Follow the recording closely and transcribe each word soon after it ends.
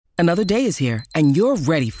Another day is here, and you're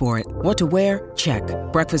ready for it. What to wear? Check.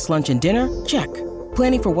 Breakfast, lunch, and dinner? Check.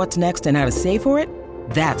 Planning for what's next and how to save for it?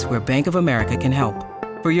 That's where Bank of America can help.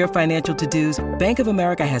 For your financial to-dos, Bank of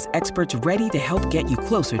America has experts ready to help get you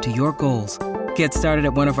closer to your goals. Get started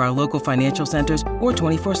at one of our local financial centers or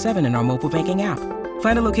 24/7 in our mobile banking app.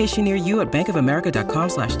 Find a location near you at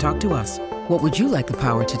bankofamerica.com/talktous. What would you like the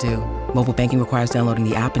power to do? Mobile banking requires downloading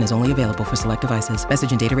the app and is only available for select devices.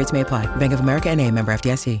 Message and data rates may apply. Bank of America N.A., member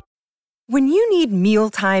FDIC. When you need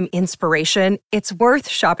mealtime inspiration, it's worth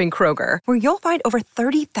shopping Kroger, where you'll find over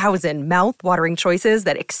 30,000 mouth-watering choices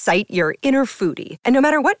that excite your inner foodie. And no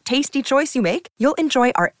matter what tasty choice you make, you'll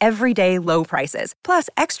enjoy our everyday low prices, plus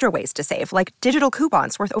extra ways to save, like digital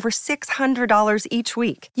coupons worth over $600 each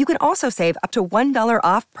week. You can also save up to $1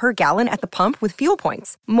 off per gallon at the pump with fuel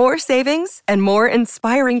points. More savings and more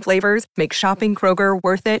inspiring flavors make shopping Kroger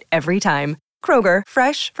worth it every time. Kroger,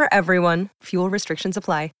 fresh for everyone. Fuel restrictions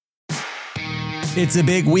apply. It's a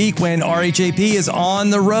big week when RHAP is on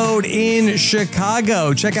the road in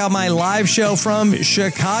Chicago. Check out my live show from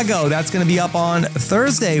Chicago. That's going to be up on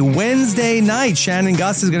Thursday. Wednesday night, Shannon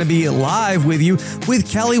Gus is going to be live with you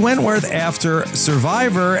with Kelly Wentworth after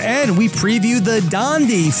Survivor. And we preview the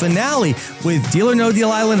Dondi finale with Deal or No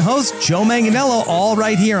Deal Island host Joe Manganiello, all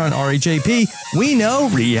right here on RHAP. We know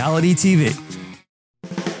reality TV.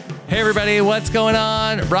 Hey everybody, what's going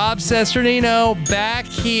on? Rob Sesternino back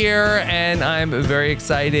here, and I'm very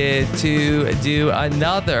excited to do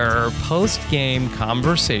another post-game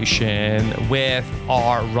conversation with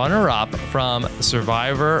our runner-up from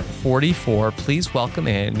Survivor 44. Please welcome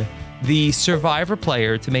in the Survivor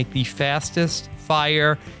player to make the fastest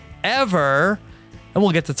fire ever. And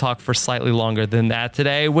we'll get to talk for slightly longer than that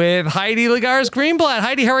today with Heidi Lagares-Greenblatt.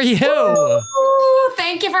 Heidi, how are you? Ooh,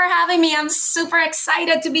 thank you for having me. I'm super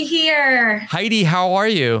excited to be here. Heidi, how are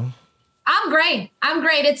you? I'm great.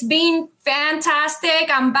 It's been fantastic.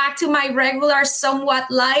 I'm back to my regular somewhat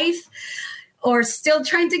life, or still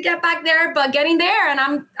trying to get back there, but getting there.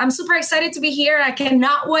 And I'm super excited to be here. I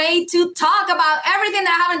cannot wait to talk about everything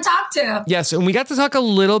that I haven't talked to. Yes, and we got to talk a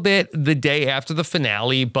little bit the day after the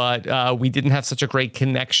finale, but we didn't have such a great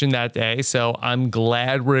connection that day. So I'm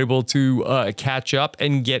glad we're able to catch up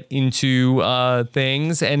and get into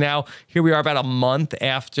things. And now here we are about a month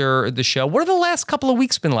after the show. What have the last couple of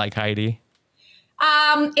weeks been like, Heidi?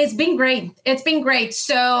 It's been great.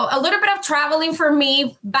 So a little bit of traveling for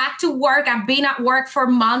me, back to work. I've been at work for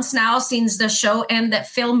months now since the show ended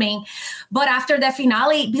filming. But after the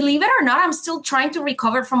finale, believe it or not, I'm still trying to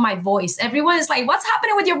recover from my voice. Everyone is like, what's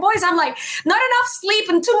happening with your voice? I'm like, not enough sleep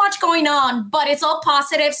and too much going on, but it's all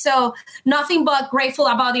positive. So nothing but grateful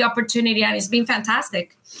about the opportunity. And it's been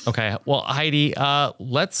fantastic. Okay. Well, Heidi,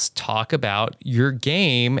 let's talk about your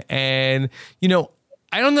game. And,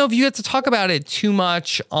 I don't know if you had to talk about it too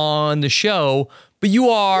much on the show, but you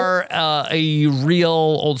are a real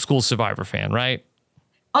old school Survivor fan, right?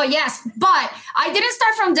 Oh, yes. But I didn't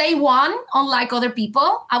start from day one, unlike other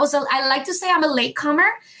people. I like to say I'm a latecomer,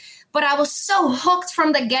 but I was so hooked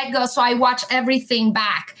from the get-go. So I watch everything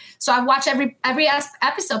back. So I watch every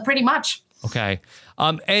episode pretty much. Okay.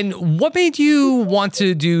 And what made you want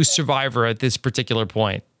to do Survivor at this particular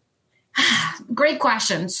point? Great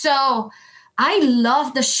question. So I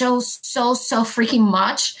love the show so freaking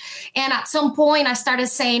much. And at some point I started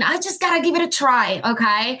saying, I just got to give it a try.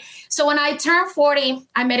 Okay. So when I turned 40,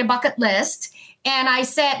 I made a bucket list and I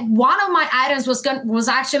said one of my items was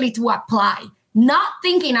actually to apply, not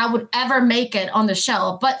thinking I would ever make it on the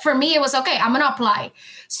show. But for me, it was okay. I'm going to apply.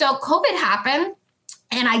 So COVID happened.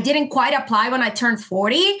 And I didn't quite apply when I turned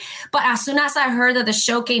 40. But as soon as I heard that the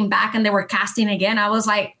show came back and they were casting again, I was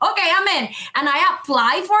like, okay, I'm in. And I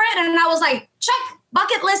applied for it. And I was like, check,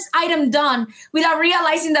 bucket list item done, without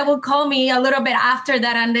realizing that would call me a little bit after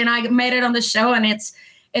that. And then I made it on the show and it's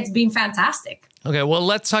been fantastic. Okay, well,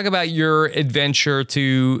 let's talk about your adventure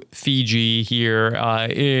to Fiji here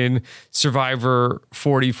in Survivor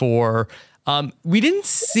 44. We didn't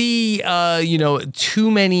see,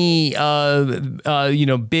 too many,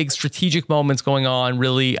 big strategic moments going on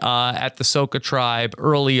really at the Soka tribe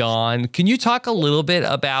early on. Can you talk a little bit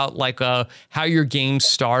about how your game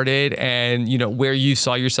started and, where you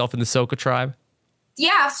saw yourself in the Soka tribe?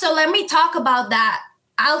 Yeah, so let me talk about that.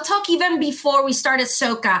 I'll talk even before we started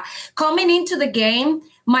Soka. Coming into the game,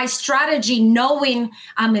 my strategy, knowing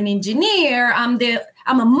I'm an engineer, I'm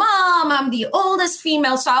a mom, I'm the oldest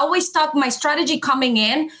female. So I always thought my strategy coming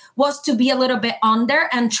in was to be a little bit under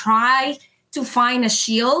and try to find a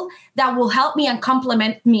shield that will help me and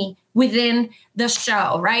complement me within the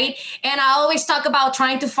show, right? And I always talk about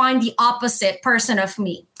trying to find the opposite person of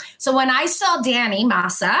me. So when I saw Danny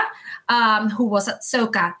Massa, who was at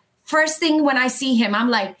Soka, first thing when I see him, I'm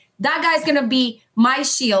like, that guy's going to be my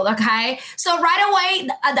shield, okay? So right away,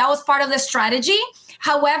 that was part of the strategy.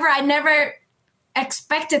 However, I never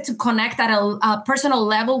expected to connect at a personal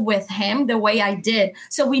level with him the way I did.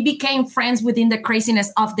 So we became friends within the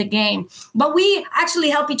craziness of the game. But we actually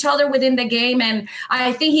help each other within the game, and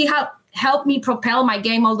I think he helped me propel my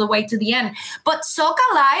game all the way to the end. But Soca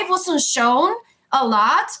Live wasn't shown a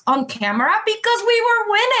lot on camera because we were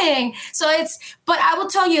winning. But I will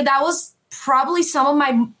tell you, that was probably some of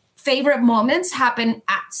my favorite moments happen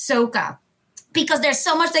at Soca, because there's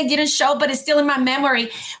so much they didn't show, but it's still in my memory.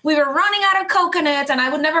 We were running out of coconuts, and I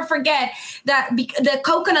would never forget that the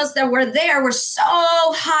coconuts that were there were so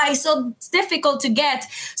high, so difficult to get.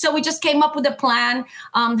 So we just came up with a plan.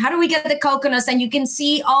 How do we get the coconuts? And you can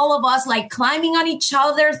see all of us like climbing on each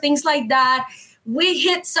other, things like that. We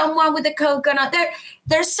hit someone with a coconut.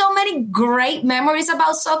 There's so many great memories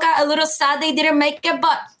about Soca. A little sad they didn't make it,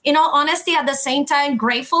 but in all honesty, at the same time,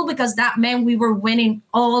 grateful, because that meant we were winning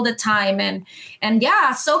all the time. And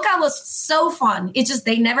yeah, Soca was so fun. It's just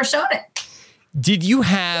they never showed it. Did you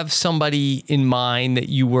have somebody in mind that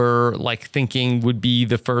you were like thinking would be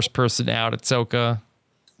the first person out at Soca?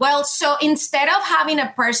 Well, so instead of having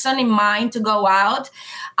a person in mind to go out,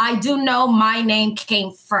 I do know my name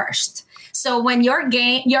came first. So when your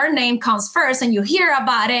name comes first and you hear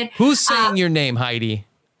about it. Who's saying your name, Heidi?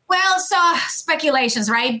 Well, so speculations,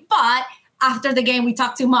 right? But after the game, we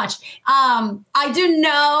talked too much. I do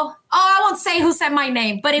know. I won't say who said my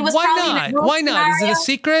name, but it was probably in a group Why not? scenario. Is it a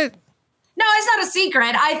secret? No, it's not a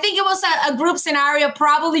secret. I think it was a group scenario,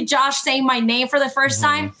 probably Josh saying my name for the first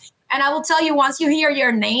time. And I will tell you, once you hear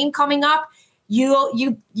your name coming up,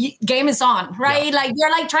 you game is on, right? Yeah. Like you're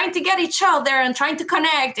like trying to get each other and trying to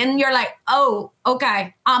connect, and you're like, oh,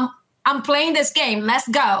 okay, I'm playing this game. Let's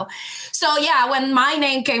go. So yeah, when my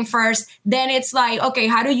name came first, then it's like, okay,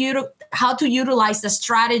 how to utilize the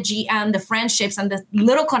strategy and the friendships and the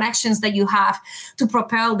little connections that you have to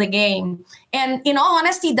propel the game. And in all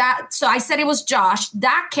honesty, so I said it was Josh.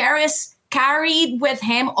 That carried with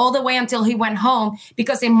him all the way until he went home,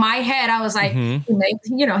 because in my head I was like,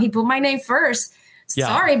 he put my name first. Yeah.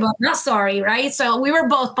 Sorry, but not sorry, right? So we were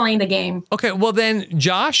both playing the game. Okay, well then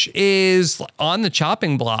Josh is on the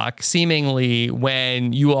chopping block seemingly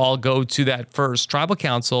when you all go to that first tribal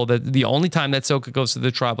council, that the only time that Soca goes to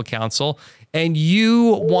the tribal council, and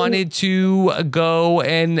you wanted to go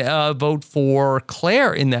and vote for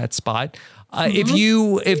Claire in that spot.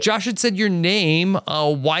 If Josh had said your name,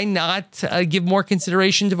 why not give more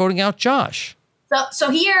consideration to voting out Josh? So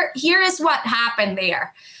here is what happened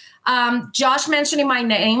there. Josh mentioning my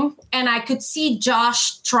name, and I could see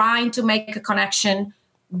Josh trying to make a connection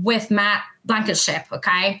with Matt Blankenship.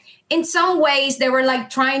 Okay, in some ways they were like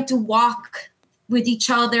trying to walk with each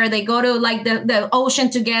other. They go to like the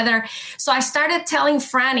ocean together. So I started telling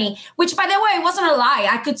Franny, which by the way, it wasn't a lie.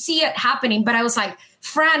 I could see it happening, but I was like,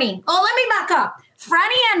 Franny, let me back up.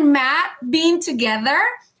 Franny and Matt being together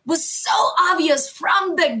was so obvious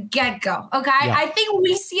from the get-go, okay? Yeah. I think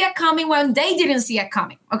we see it coming when they didn't see it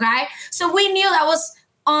coming, okay? So we knew that was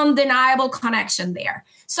undeniable connection there.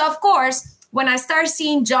 So of course, when I started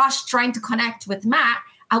seeing Josh trying to connect with Matt,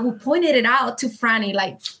 I would point it out to Franny,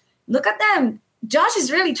 like, look at them. Josh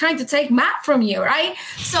is really trying to take Matt from you, right?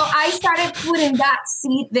 So I started putting that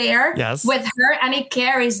seed there with her, and it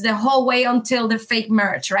carries the whole way until the fake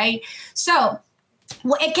merge, right? So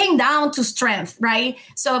it came down to strength, right?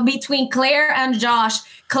 So between Claire and Josh,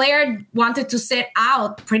 Claire wanted to sit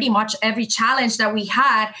out pretty much every challenge that we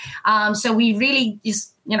had. So we really just,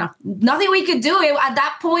 nothing we could do. At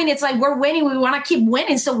that point, it's like we're winning. We want to keep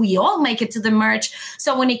winning. So we all make it to the merge.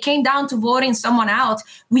 So when it came down to voting someone out,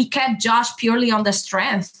 we kept Josh purely on the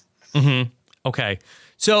strength. Mm-hmm. Okay.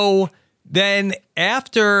 So then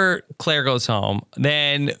after Claire goes home,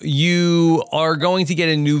 then you are going to get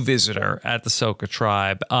a new visitor at the Soca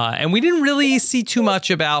tribe. And we didn't really see too much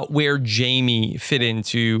about where Jamie fit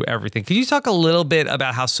into everything. Could you talk a little bit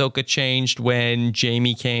about how Soca changed when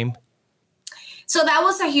Jamie came? So that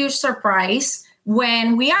was a huge surprise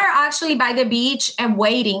when we are actually by the beach and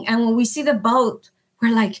waiting. And when we see the boat,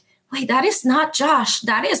 we're like, wait, that is not Josh.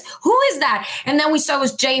 Who is that? And then we saw it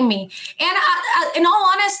was Jamie. And in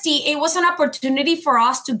all honesty, it was an opportunity for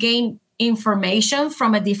us to gain information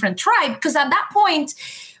from a different tribe. Because at that point,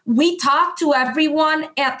 we talk to everyone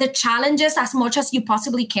at the challenges as much as you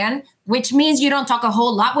possibly can, which means you don't talk a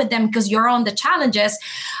whole lot with them because you're on the challenges.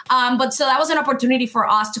 But so that was an opportunity for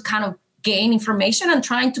us to kind of gain information and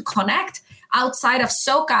trying to connect outside of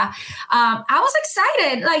Soca. I was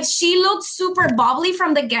excited. Like, she looked super bubbly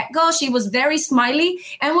from the get-go. She was very smiley.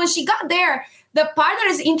 And when she got there, the part that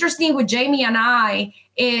is interesting with Jamie and I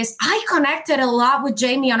is I connected a lot with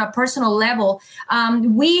Jamie on a personal level.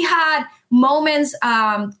 We had moments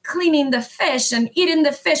cleaning the fish and eating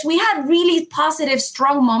the fish. We had really positive,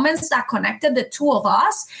 strong moments that connected the two of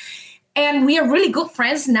us. And we are really good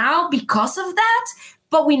friends now because of that,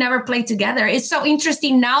 but we never played together. It's so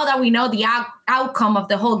interesting now that we know the outcome of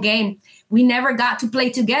the whole game. We never got to play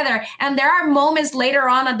together. And there are moments later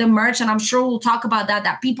on at the merge, and I'm sure we'll talk about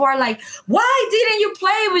that people are like, why didn't you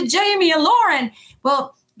play with Jamie and Lauren?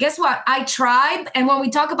 Well, guess what? I tried. And when we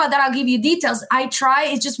talk about that, I'll give you details. I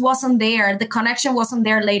tried. It just wasn't there. The connection wasn't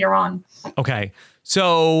there later on. Okay.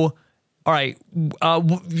 So, all right.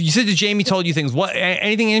 You said that Jamie told you things. What?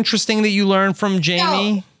 Anything interesting that you learned from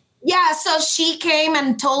Jamie? So she came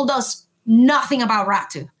and told us nothing about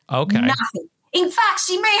Ratu. Okay. Nothing. In fact,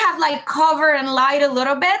 she may have like covered and lied a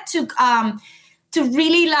little bit to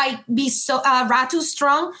really like be so Ratu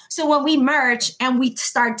strong. So when we merge and we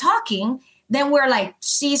start talking, then we're like,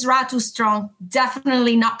 she's Ratu strong,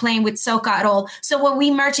 definitely not playing with Soka at all. So when we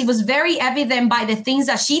merged, it was very evident by the things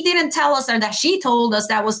that she didn't tell us or that she told us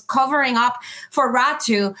that was covering up for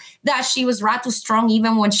Ratu, that she was Ratu strong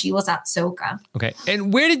even when she was at Soka. Okay.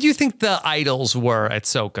 And where did you think the idols were at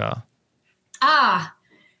Soka?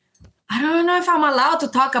 I don't know if I'm allowed to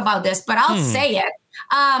talk about this, but I'll say it.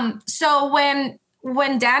 So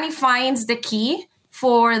when Danny finds the key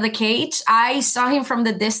for the cage, I saw him from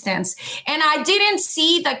the distance and I didn't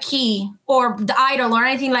see the key or the idol or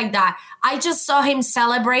anything like that. I just saw him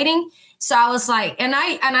celebrating. So I was like, and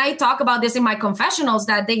I talk about this in my confessionals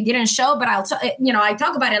that they didn't show, but I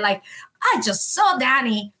talk about it like, I just saw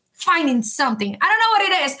Danny finding something. I don't know what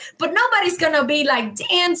it is, but nobody's going to be like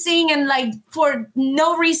dancing and like for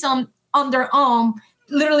no reason on their own,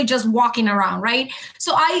 literally just walking around, right?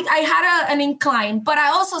 So I had an incline, but I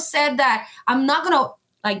also said that I'm not going to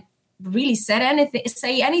like really say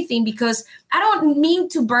anything because I don't mean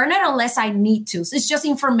to burn it unless I need to. So it's just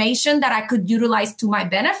information that I could utilize to my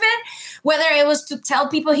benefit, whether it was to tell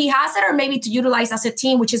people he has it or maybe to utilize as a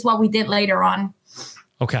team, which is what we did later on.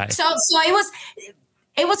 Okay. So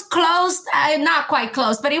it was closed, not quite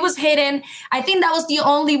close, but it was hidden. I think that was the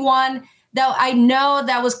only one that I know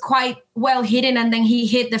that was quite well hidden, and then he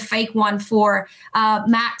hit the fake one for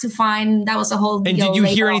Matt to find. That was a whole deal. And did you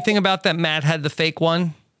hear anything about that Matt had the fake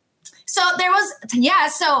one? So there was,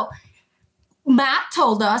 so Matt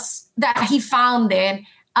told us that he found it.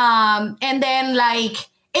 And then like,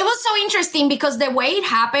 it was so interesting because the way it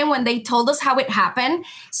happened when they told us how it happened.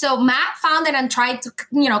 So Matt found it and tried to,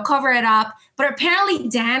 cover it up. But apparently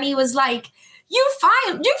Danny was like, you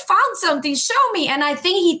found something, show me. And I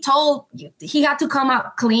think he had to come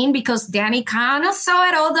out clean because Danny kind of saw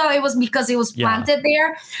it, although it was because it was planted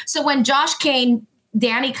there. So when Josh came,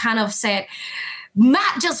 Danny kind of said,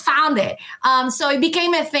 Matt just found it. So it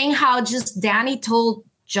became a thing how just Danny told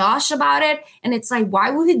Josh about it. And it's like, why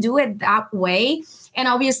would he do it that way? And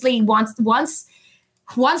obviously once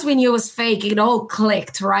we knew it was fake, it all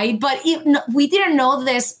clicked, right? But we didn't know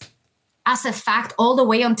this as a fact all the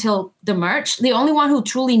way until the merge. The only one who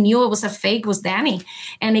truly knew it was a fake was Danny.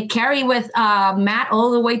 And it carried with Matt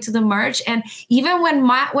all the way to the merge. And even when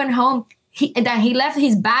Matt went home, he left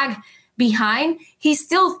his bag behind, he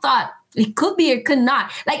still thought it could be, it could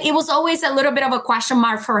not. Like it was always a little bit of a question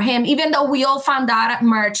mark for him, even though we all found out at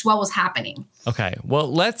merge what was happening. Okay,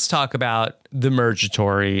 well, let's talk about the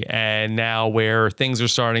Mergatory and now where things are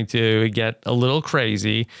starting to get a little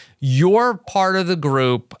crazy. You're part of the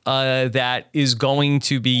group that is going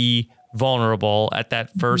to be vulnerable at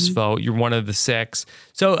that first vote. You're one of the 6.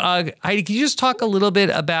 So, Heidi, can you just talk a little bit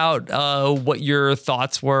about what your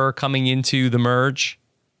thoughts were coming into the merge?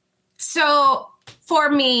 So for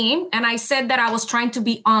me, and I said that I was trying to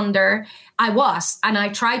be under, and I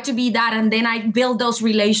tried to be that. And then I built those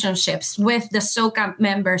relationships with the Soka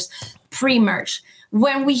members pre-merge.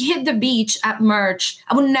 When we hit the beach at merge,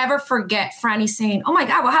 I will never forget Franny saying, oh my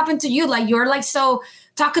God, what happened to you? Like, you're like so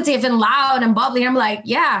talkative and loud and bubbly. I'm like,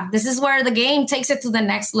 yeah, this is where the game takes it to the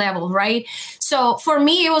next level, right? So for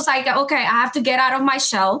me, it was like, okay, I have to get out of my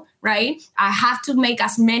shell, right? I have to make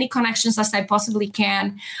as many connections as I possibly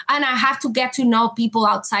can. And I have to get to know people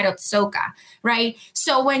outside of Soka, right?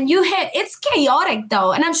 So when you hit, it's chaotic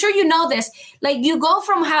though. And I'm sure you know this, like you go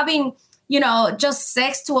from having, just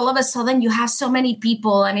 6 to all of a sudden you have so many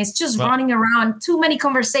people and it's just running around, too many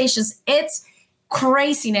conversations. It's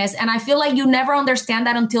craziness. And I feel like you never understand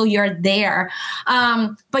that until you're there.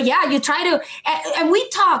 But yeah, you try to, and we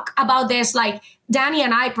talk about this, like Danny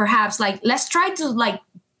and I, perhaps like, let's try to like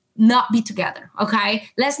not be together. Okay.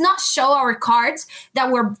 Let's not show our cards that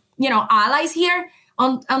we're, allies here.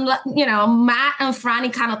 Matt and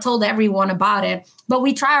Franny kind of told everyone about it. but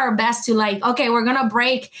we try our best to like, okay, we're going to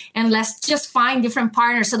break and let's just find different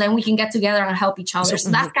partners so then we can get together and help each other. So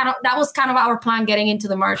that was kind of our plan getting into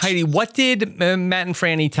the merch. Heidi, what did Matt and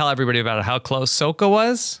Franny tell everybody about how close Soka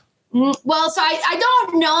was? Well, so I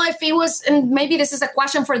don't know if it was, and maybe this is a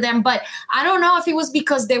question for them, but I don't know if it was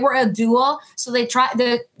because they were a duo. So they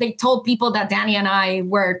told people that Danny and I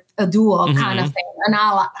were a duo kind of thing, and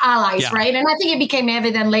allies, right? And I think it became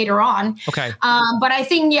evident later on. Okay. But I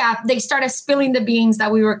think, they started spilling the beans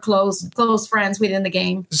that we were close friends within the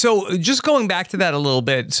game. So just going back to that a little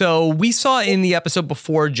bit. So we saw in the episode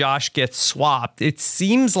before Josh gets swapped, it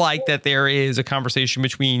seems like that there is a conversation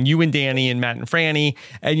between you and Danny and Matt and Franny,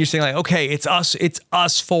 and you're saying like, okay, it's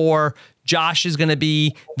us four. Josh is going to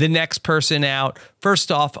be the next person out.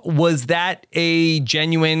 First off, was that a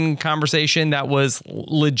genuine conversation that was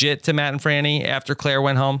legit to Matt and Franny after Claire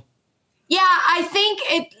went home? Yeah, I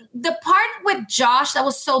think the part with Josh that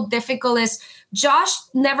was so difficult is Josh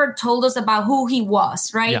never told us about who he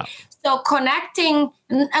was, right? Yeah. So connecting,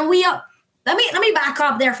 and we let me back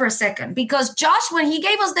up there for a second, because Josh, when he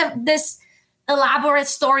gave us this elaborate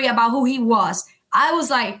story about who he was, I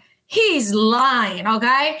was like, he's lying,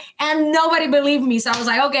 okay? And nobody believed me. So I was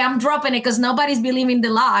like, okay, I'm dropping it because nobody's believing the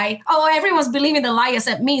lie. Oh, everyone's believing the lie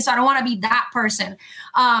except me. So I don't want to be that person.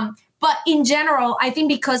 But in general, I think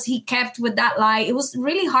because he kept with that lie, it was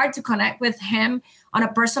really hard to connect with him on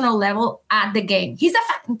a personal level at the game. He's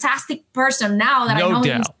a fantastic person now that I know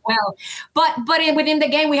him well. But within the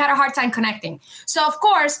game, we had a hard time connecting. So, of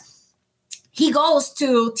course, he goes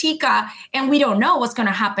to Tika and we don't know what's going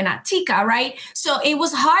to happen at Tika, right? So it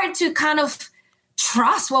was hard to kind of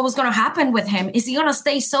trust what was going to happen with him. Is he going to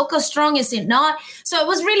stay Soka strong? Is it not? So it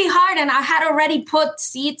was really hard. And I had already put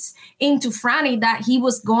seeds into Franny that he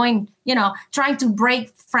was going, trying to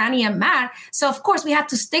break Franny and Matt. So of course we had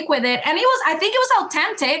to stick with it. And I think it was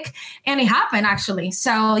authentic and it happened actually.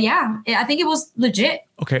 So yeah, I think it was legit.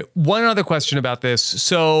 Okay. One other question about this.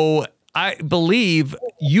 So I believe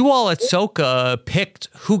you all at Soka picked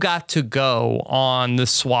who got to go on the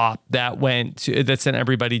swap that sent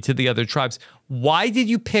everybody to the other tribes. Why did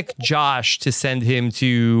you pick Josh to send him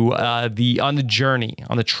to on the journey,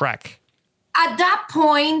 on the trek? At that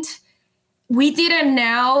point, we didn't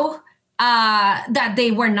know that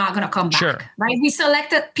they were not going to come back, right? We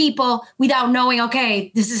selected people without knowing,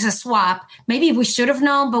 okay, this is a swap. Maybe we should have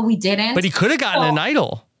known, but we didn't. But he could have gotten an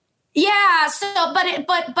idol. Yeah. So,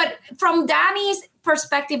 but from Danny's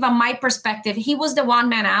perspective and my perspective, he was the one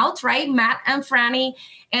man out, right? Matt and Franny,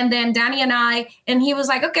 and then Danny and I, and he was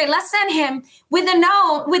like, okay, let's send him with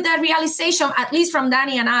the realization, at least from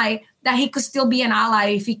Danny and I, that he could still be an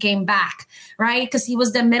ally if he came back, right? Because he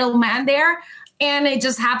was the middleman there. And it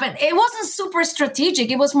just happened. It wasn't super strategic.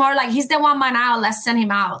 It was more like, he's the one man out. Let's send him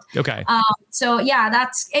out. Okay. So yeah,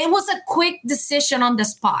 it was a quick decision on the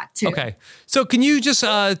spot too. Okay. So can you just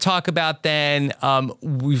talk about then,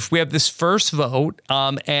 we have this first vote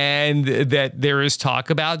and that there is talk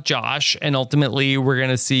about Josh, and ultimately we're going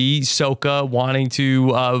to see Soka wanting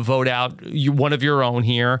to vote out one of your own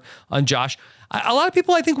here on Josh. A lot of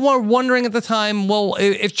people, I think, were wondering at the time, well,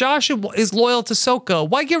 if Josh is loyal to Soka,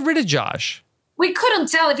 why get rid of Josh? We couldn't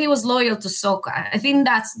tell if he was loyal to Soka. I think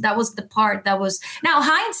that was the part that was. Now,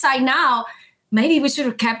 hindsight now, maybe we should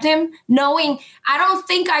have kept him, knowing I don't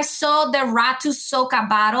think I saw the Ratu Soka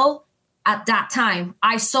battle at that time.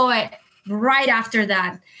 I saw it right after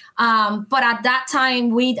that. But at that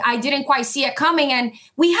time, I didn't quite see it coming. And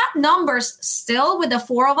we had numbers still with the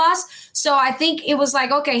four of us. So I think it was like,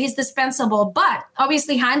 okay, he's dispensable. But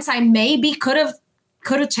obviously, hindsight maybe could have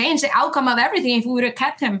changed the outcome of everything if we would have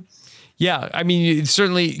kept him. Yeah, I mean, you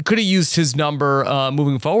certainly could have used his number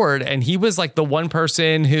moving forward. And he was like the one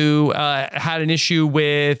person who had an issue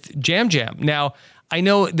with Jam Jam. Now, I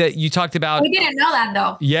know that you talked about... We didn't know that,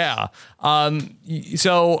 though. Yeah.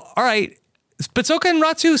 So, all right. But Soka and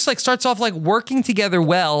Ratu starts off working together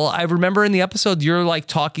well. I remember in the episode, you're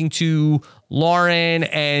talking to Lauren,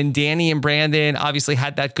 and Danny and Brandon obviously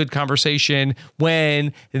had that good conversation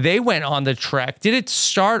when they went on the trek. Did it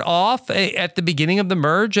start off at the beginning of the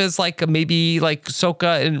merge as maybe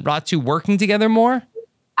Soka and Ratu working together more?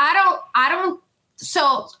 I don't.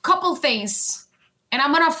 So couple things, and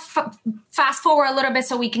I'm going to fast forward a little bit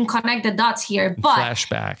so we can connect the dots here. But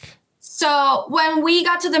flashback. So when we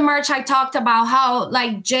got to the merge, I talked about how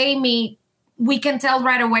Jamie, we can tell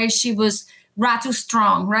right away she was Ratu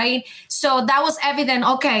strong, right? So that was evident.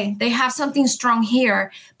 Okay, they have something strong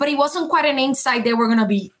here, but it wasn't quite an insight they were going to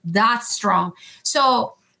be that strong.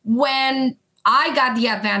 So when I got the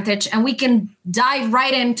advantage, and we can dive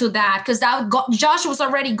right into that because Josh was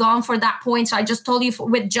already gone for that point. So I just told you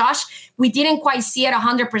with Josh, we didn't quite see it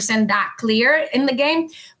 100% that clear in the game,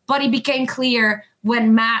 but it became clear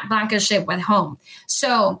when Matt Blankenship went home.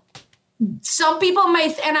 So some people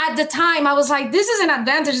and at the time I was like, this is an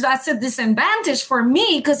advantage. That's a disadvantage for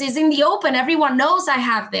me because it's in the open. Everyone knows I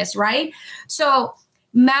have this, right? So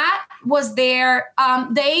Matt was there.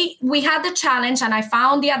 We had the challenge, and I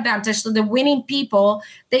found the advantage. So the winning people,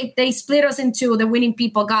 they split us in two. The winning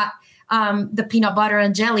people got the peanut butter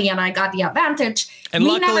and jelly, and I got the advantage. And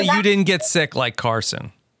luckily, you didn't get sick like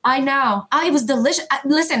Carson. I know. It was delicious.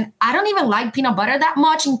 Listen, I don't even like peanut butter that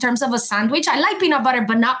much in terms of a sandwich. I like peanut butter,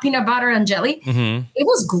 but not peanut butter and jelly. Mm-hmm. It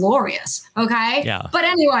was glorious. Okay. Yeah. But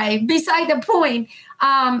anyway, beside the point,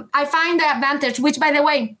 I find the advantage, which, by the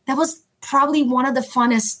way, that was probably one of the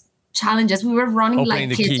funnest challenges. We were running opening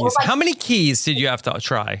like the kids. keys. How many keys did you have to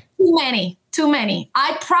try? Too many.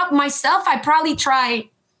 I probably tried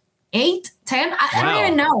 8, 10. I don't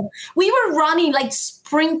even know. We were running like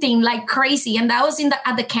sprinting like crazy, and that was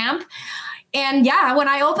at the camp. And yeah, when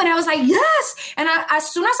I opened, I was like, yes. And as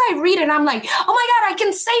soon as I read it, I'm like, oh my God, I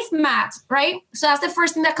can save Matt, right? So that's the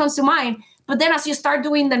first thing that comes to mind. But then as you start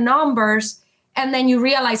doing the numbers, and then you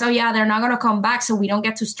realize, oh yeah, they're not going to come back, so we don't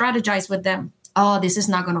get to strategize with them. Oh, this is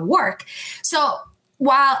not going to work. So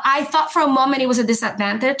while I thought for a moment it was a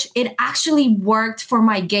disadvantage, it actually worked for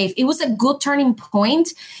my game. It was a good turning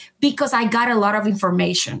point because I got a lot of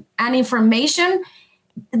information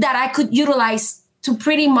that I could utilize to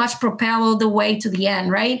pretty much propel the way to the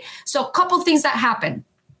end, right? So a couple things that happened.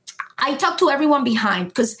 I talked to everyone behind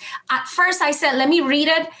because at first I said, let me read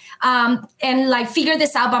it and like figure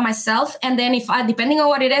this out by myself. And then depending on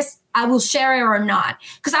what it is, I will share it or not,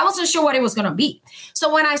 because I wasn't sure what it was going to be.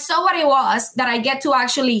 So when I saw what it was, that I get to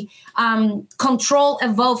actually control a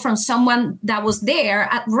vote from someone that was there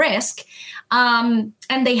at risk, and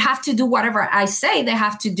they have to do whatever I say they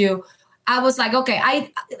have to do, I was like, okay,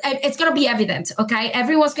 it's going to be evident. Okay,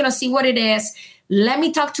 everyone's going to see what it is. Let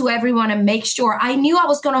me talk to everyone and make sure. I knew I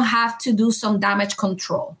was going to have to do some damage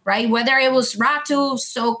control, right? Whether it was Ratu,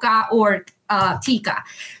 Soka, or Tika.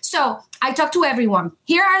 So I talked to everyone.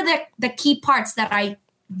 Here are the key parts that I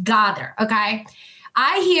gather, okay?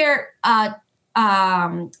 I hear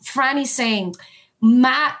Franny saying,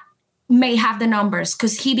 Matt may have the numbers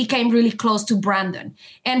because he became really close to Brandon.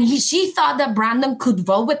 And she thought that Brandon could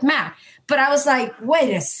vote with Matt. But I was like,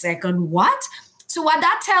 wait a second, what? So what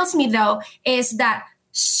that tells me, though, is that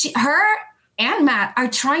her and Matt are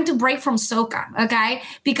trying to break from Soka, okay?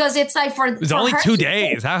 Because it's like it's only 2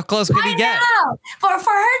 days. How close could he get? For her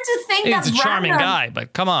to think that he's a charming guy,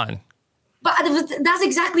 but come on. But that's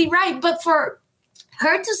exactly right. But for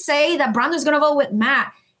her to say that Brandon's going to vote with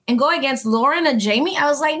Matt and go against Lauren and Jamie, I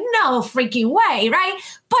was like, no freaking way, right?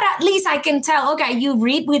 But at least I can tell, okay, you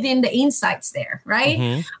read within the insights there, right?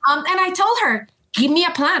 Mm-hmm. And I told her, give me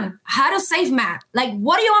a plan, how to save Matt. Like,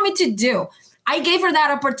 what do you want me to do? I gave her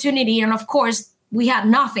that opportunity. And of course, we had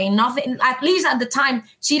nothing, at least at the time,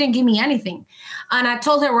 she didn't give me anything. And I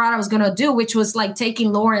told her what I was going to do, which was like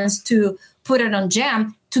taking Lawrence to put it on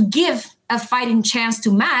Jam to give a fighting chance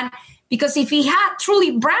to Matt. Because if he had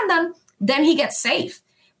truly Brandon, then he gets safe.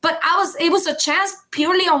 But it was a chance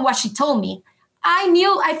purely on what she told me. I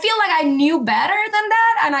feel like I knew better than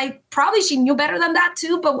that. And she knew better than that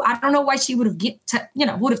too, but I don't know why she would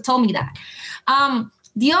have told me that.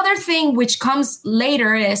 The other thing which comes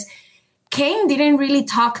later is Kane didn't really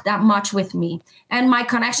talk that much with me. And my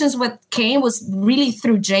connections with Kane was really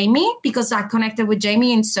through Jamie, because I connected with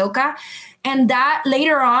Jamie in Soka. And that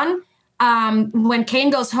later on, when Kane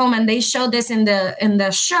goes home and they show this in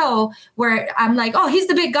the show, where I'm like, oh, he's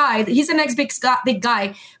the big guy. He's the next big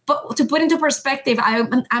guy. But to put into perspective,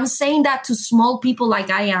 I'm saying that to small people like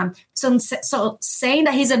I am. So saying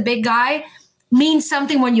that he's a big guy means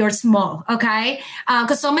something when you're small, okay?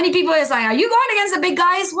 Because so many people is like, are you going against the big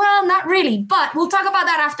guys? Well, not really. But we'll talk about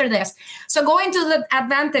that after this. So going to the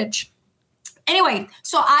advantage. Anyway,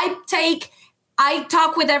 so I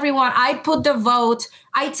talk with everyone. I put the vote.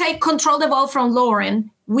 I control the vote from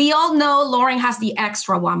Lauren. We all know Lauren has the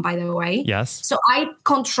extra one, by the way. Yes. So I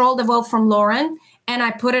control the vote from Lauren and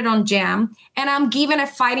I put it on Jam. And I'm given a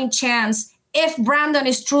fighting chance if Brandon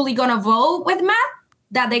is truly going to vote with Matt,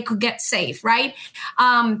 that they could get safe, right?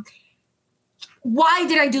 Why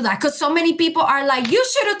did I do that? Because so many people are like, you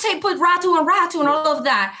should have put Ratu and all of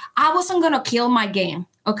that. I wasn't going to kill my game.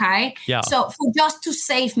 Okay. Yeah. So for just to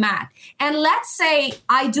save Matt, and let's say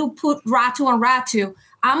I do put Ratu,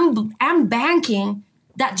 I'm banking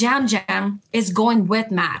that Jam is going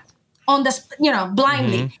with Matt on the,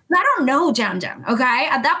 blindly. And I don't know Jam Jam, okay?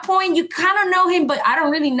 At that point, you kind of know him, but I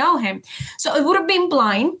don't really know him. So it would have been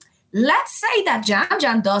blind. Let's say that Jam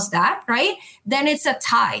Jam does that, right? Then it's a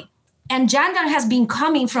tie. And Jam Jam has been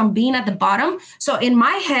coming from being at the bottom. So in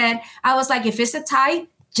my head, I was like, if it's a tie,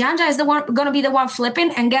 Jam Jam is going to be the one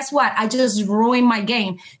flipping. And guess what? I just ruined my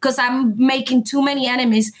game because I'm making too many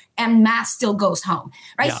enemies and Matt still goes home,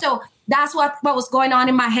 right? Yeah. So that's what was going on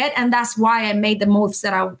in my head. And that's why I made the moves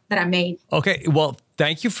that I made. Okay, well,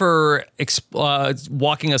 thank you for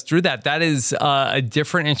walking us through that. That is a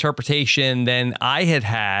different interpretation than I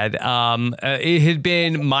had. It had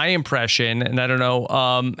been my impression, and I don't know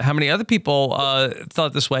how many other people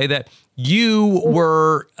thought this way, that you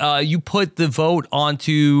put the vote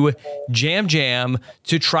onto Jam Jam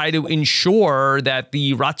to try to ensure that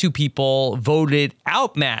the Ratu people voted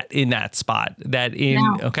out Matt in that spot.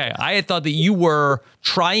 Okay, I had thought that you were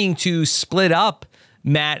trying to split up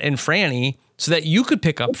Matt and Franny so that you could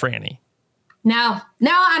pick up Franny. No,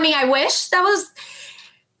 I mean, I wish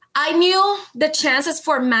I knew the chances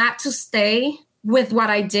for Matt to stay with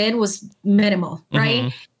what I did was minimal, right?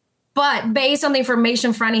 Mm-hmm. But based on the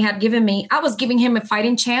information Franny had given me, I was giving him a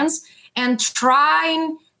fighting chance and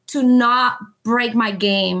trying to not break my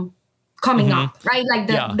game coming up, right? Like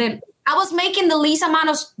I was making the least amount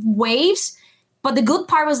of waves, but the good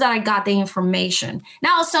part was that I got the information.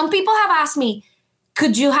 Now, some people have asked me,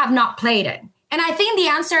 could you have not played it? And I think the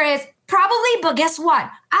answer is probably, but guess what?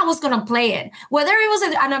 I was going to play it. Whether it was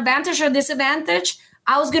an advantage or disadvantage,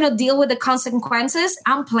 I was going to deal with the consequences.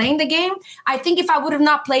 I'm playing the game. I think if I would have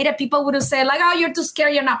not played it, people would have said like, oh, you're too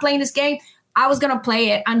scared. You're not playing this game. I was going to play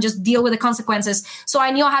it and just deal with the consequences. So I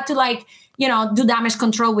knew I had to do damage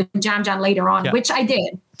control with Jam Jam later on, which I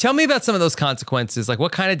did. Tell me about some of those consequences. Like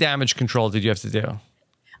what kind of damage control did you have to do?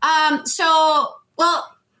 I'll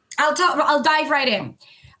dive right in.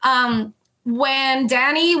 When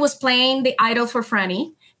Danny was playing the idol for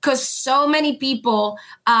Franny, because so many people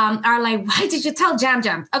are like, why did you tell Jam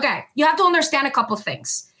Jam? Okay, you have to understand a couple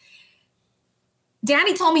things.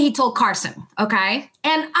 Danny told me he told Carson, okay?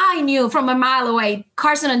 And I knew from a mile away,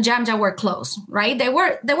 Carson and Jam Jam were close, right? They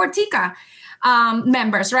were Tika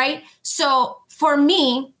members, right? So for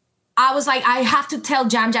me, I was like, I have to tell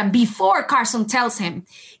Jam Jam before Carson tells him,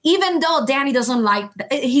 even though Danny doesn't like,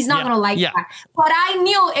 he's not going to like that. But I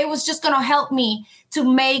knew it was just going to help me to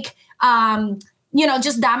make,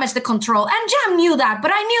 just damage the control. And Jam knew that,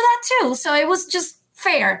 but I knew that too. So it was just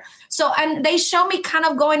fair. So, and they show me kind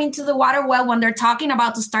of going into the water well when they're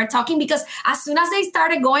about to start talking, because as soon as they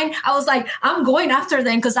started going, I was like, I'm going after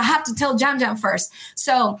them because I have to tell Jam Jam first.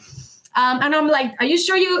 So, and I'm like, are you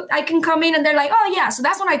sure I can come in? And they're like, oh yeah. So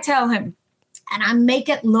that's when I tell him and I make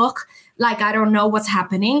it look like I don't know what's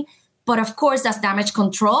happening. But of course that's damage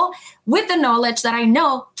control with the knowledge that I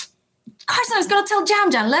know Carson is going to tell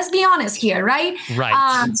Jam Jam. Let's be honest here. Right.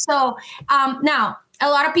 Right. Now a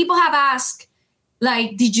lot of people have asked,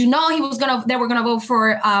 like, did you know they were going to vote for,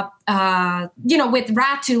 with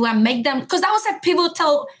Ratu and make them, because that was a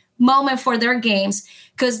pivotal moment for their games,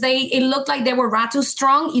 because it looked like they were Ratu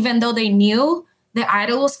strong, even though they knew the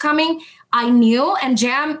idol was coming. I knew, and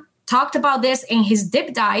Jam talked about this in his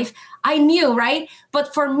dip dive. I knew, right?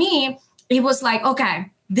 But for me, it was like,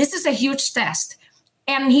 okay, this is a huge test.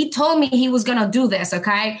 And he told me he was going to do this,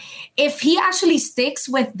 okay? If he actually sticks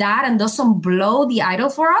with that and doesn't blow the idol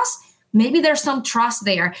for us, maybe there's some trust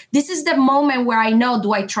there. This is the moment where I know,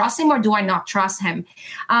 do I trust him or do I not trust him?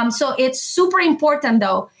 So it's super important,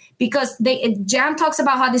 though, because Jam talks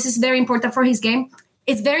about how this is very important for his game.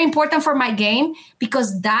 It's very important for my game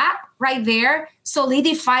because that right there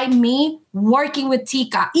solidified me working with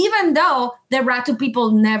Tika, even though the Ratu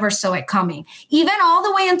people never saw it coming. Even all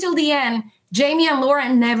the way until the end, Jamie and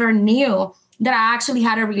Lauren never knew that I actually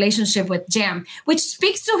had a relationship with Jam, which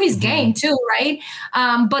speaks to his game too, right?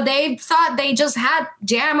 But they thought they just had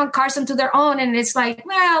Jam and Carson to their own. And it's like,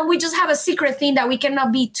 well, we just have a secret thing that we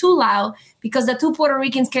cannot be too loud because the two Puerto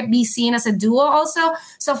Ricans can be seen as a duo also.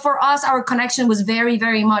 So for us, our connection was very,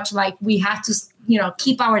 very much like we have to,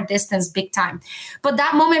 keep our distance big time. But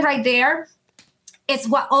that moment right there, it's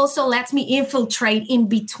what also lets me infiltrate in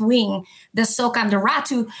between the Soka and the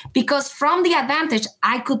Ratu, because from the advantage,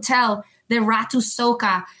 I could tell the Ratu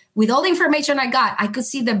Soka, with all the information I got, I could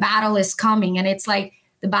see the battle is coming. And it's like,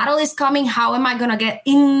 the battle is coming. How am I going to get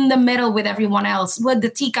in the middle with everyone else? With the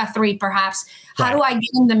Tika 3, perhaps. Right. How do I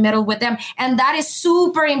get in the middle with them? And that is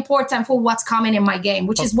super important for what's coming in my game,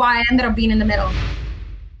 which is why I ended up being in the middle.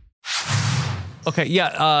 Okay,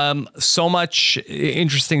 yeah, so much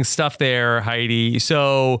interesting stuff there, Heidi.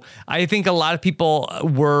 So I think a lot of people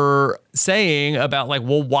were saying about like,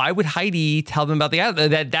 well, why would Heidi tell them about the idol?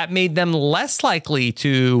 That made them less likely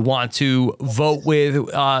to want to vote with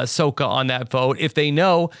Soka on that vote if they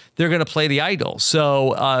know they're going to play the idol.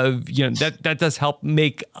 So that does help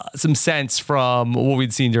make some sense from what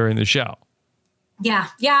we'd seen during the show. Yeah,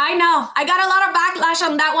 I know. I got a lot of backlash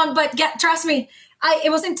on that one, but trust me.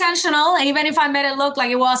 It was intentional, even if I made it look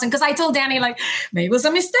like it wasn't, because I told Danny like maybe it was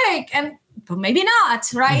a mistake, but maybe not,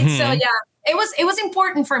 right? Mm-hmm. So yeah, it was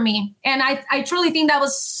important for me, and I truly think that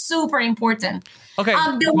was super important. Okay,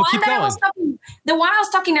 the one I was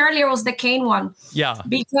talking earlier was the Kane one. Yeah,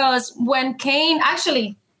 because when Kane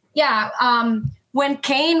when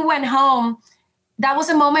Kane went home, that was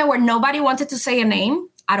a moment where nobody wanted to say a name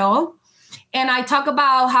at all. And I talk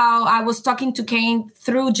about how I was talking to Kane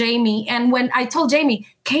through Jamie. And when I told Jamie,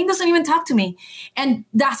 Kane doesn't even talk to me. And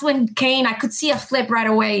that's when Kane, I could see a flip right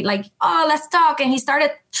away. Like, oh, let's talk. And he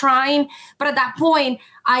started trying. But at that point,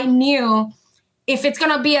 I knew if it's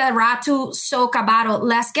going to be a Ratu-Soka battle,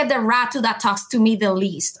 let's get the Ratu that talks to me the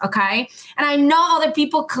least, okay? And I know other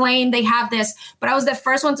people claim they have this, but I was the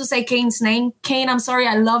first one to say Kane's name. Kane, I'm sorry,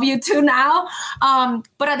 I love you too now.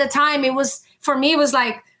 But at the time, for me, it was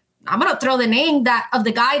like, I'm going to throw the name of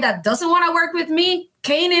the guy that doesn't want to work with me.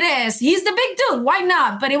 Kane it is. He's the big dude. Why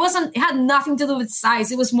not? But it had nothing to do with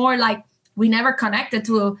size. It was more like we never connected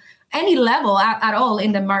to any level at all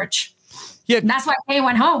in the merch. Yeah. And that's why Kane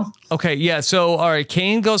went home. Okay, yeah. So, all right,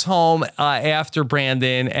 Kane goes home after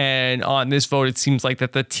Brandon. And on this vote, it seems like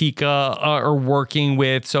that the Tika are working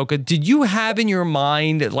with Soka. Did you have in your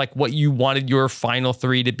mind like what you wanted your final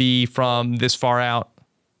three to be from this far out?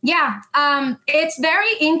 Yeah, it's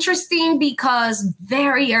very interesting because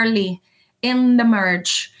very early in the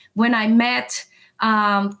merge, when I met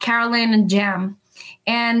Carolyn and Jam,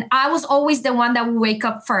 and I was always the one that would wake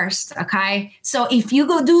up first, okay? So if you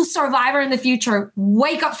go do Survivor in the future,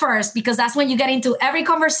 wake up first, because that's when you get into every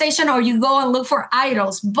conversation or you go and look for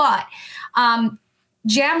idols. But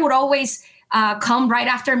Jam would always come right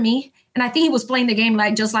after me. And I think he was playing the game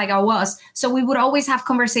just like I was. So we would always have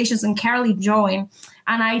conversations, and Carolee joined.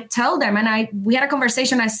 And I tell them, we had a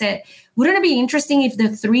conversation. I said, wouldn't it be interesting if the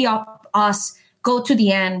three of us go to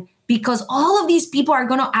the end? Because all of these people are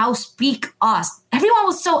going to outspeak us. Everyone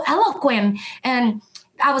was so eloquent. And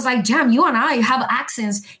I was like, Jam, you and I have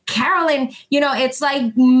accents. Carolyn, it's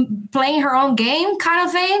like playing her own game kind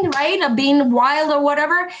of thing, right? Of being wild or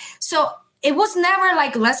whatever. So it was never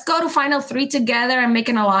like, let's go to final three together and make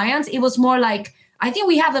an alliance. It was more like, I think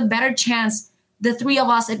we have a better chance, the three of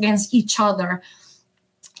us against each other.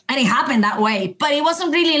 And it happened that way. But it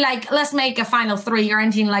wasn't really like, let's make a final three or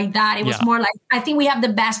anything like that. It was more like, I think we have the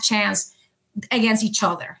best chance against each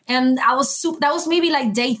other. And that was maybe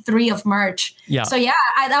like day 3 of merge. Yeah. So yeah,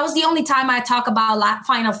 that was the only time I talk about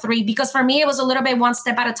final 3, because for me, it was a little bit one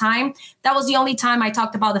step at a time. That was the only time I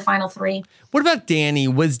talked about the final 3. What about Danny?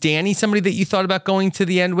 Was Danny somebody that you thought about going to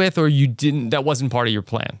the end with, or you didn't? That wasn't part of your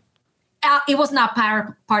plan? It was not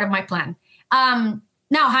part of my plan.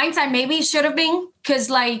 Now, hindsight, maybe it should have been,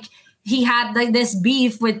 because he had this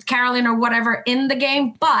beef with Carolyn or whatever in the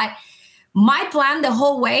game. But my plan the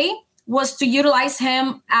whole way was to utilize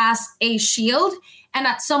him as a shield. And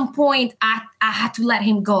at some point, I had to let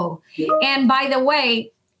him go. And by the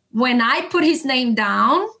way, when I put his name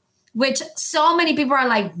down, which so many people are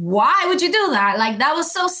like, why would you do that? Like, that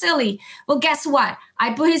was so silly. Well, guess what?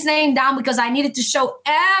 I put his name down because I needed to show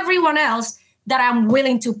everyone else that I'm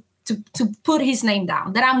willing to put his name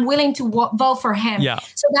down, that I'm willing to vote for him. Yeah.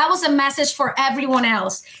 So that was a message for everyone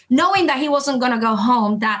else, knowing that he wasn't going to go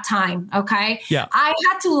home that time. Okay. Yeah. I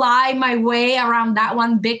had to lie my way around that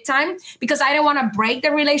one big time, because I didn't want to break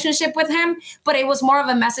the relationship with him, but it was more of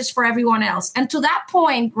a message for everyone else. And to that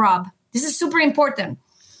point, Rob, this is super important.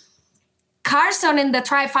 Carson in the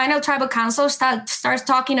final tribal council starts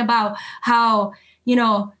talking about how,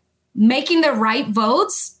 making the right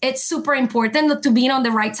votes, it's super important to be on the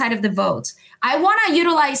right side of the votes. I want to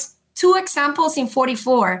utilize 2 examples in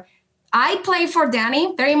 44. I played for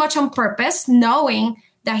Danny very much on purpose, knowing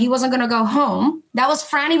that he wasn't going to go home. That was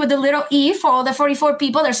Franny with the little E for all the 44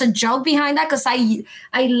 people. There's a joke behind that, because I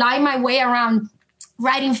lie my way around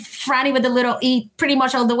writing Franny with the little E pretty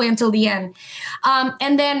much all the way until the end.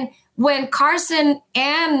 And then when Carson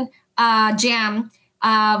and Jam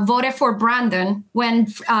voted for Brandon when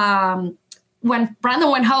Brandon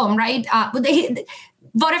went home, right? They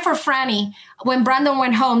voted for Franny when Brandon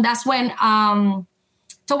went home. That's when,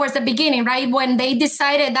 towards the beginning, right? When they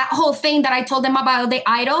decided that whole thing that I told them about the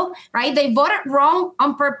idol, right? They voted wrong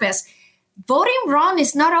on purpose. voting wrong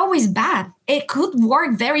is not always bad. It could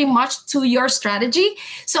work very much to your strategy.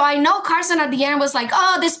 So I know Carson at the end was like,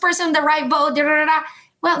 oh, this person, the right vote, da, da, da, da.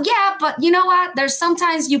 Well, yeah, but you know what? There's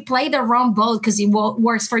sometimes you play the wrong vote because it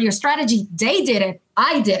works for your strategy. They did it.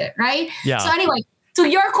 I did it, right? Yeah. So anyway, to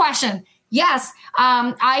your question, yes,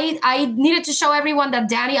 I needed to show everyone that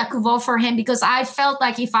Danny, I could vote for him because I felt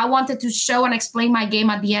like if I wanted to show and explain my game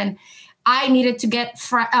at the end, I needed to get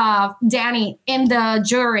Danny in the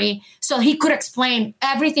jury so he could explain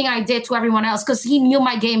everything I did to everyone else because he knew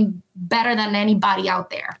my game better than anybody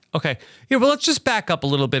out there. Okay. Yeah, well, let's just back up a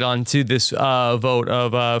little bit onto this vote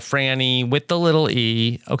of Franny with the little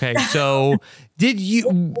E. Okay, so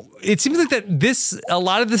it seems like that a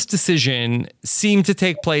lot of this decision seemed to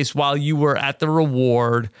take place while you were at the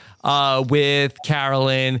reward with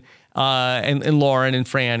Carolyn and Lauren and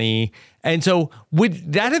Franny. And so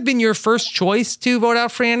would that have been your first choice to vote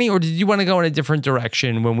out Franny, or did you want to go in a different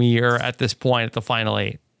direction when we are at this point at the final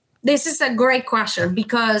 8? This is a great question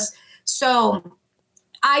because so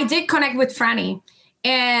I did connect with Franny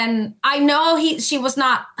and I know she was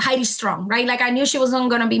not Heidi strong, right? Like I knew she wasn't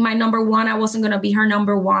going to be my number one. I wasn't going to be her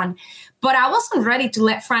number one, but I wasn't ready to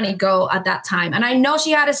let Franny go at that time. And I know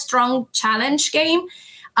she had a strong challenge game.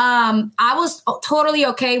 I was totally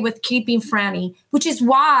okay with keeping Franny, which is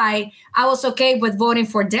why I was okay with voting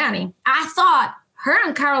for Danny. I thought her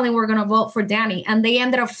and Carolyn were going to vote for Danny, and they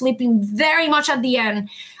ended up flipping very much at the end,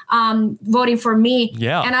 voting for me.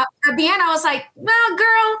 Yeah. And at the end, I was like, well,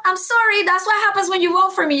 girl, I'm sorry. That's what happens when you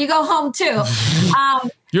vote for me. You go home too.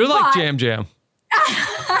 You're like Jam.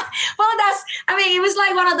 Well, it was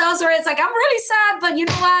like one of those where it's like, I'm really sad, but you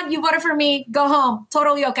know what? You voted for me. Go home.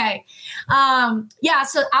 Totally okay. Yeah,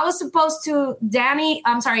 so I was supposed to,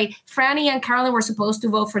 Franny and Carolyn were supposed to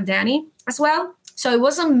vote for Danny as well. So it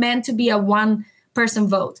wasn't meant to be a one-person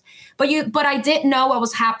vote. But I did know what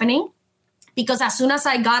was happening because as soon as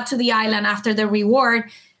I got to the island after the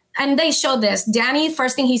reward, and they showed this, Danny,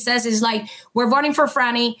 first thing he says is like, we're voting for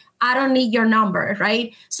Franny. I don't need your number,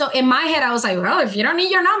 right? So in my head, I was like, well, if you don't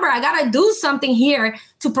need your number, I got to do something here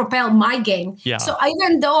to propel my game. Yeah. So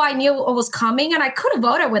even though I knew what was coming and I could have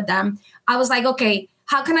voted with them, I was like, okay,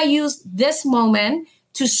 how can I use this moment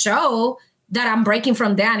to show that I'm breaking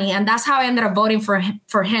from Danny? And that's how I ended up voting for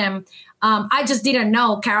him. I just didn't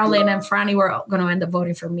know Carolyn and Franny were going to end up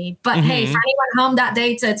voting for me. But hey, Franny went home that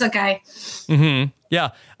day, so it's okay. Mm-hmm.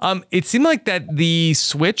 Yeah. It seemed like that the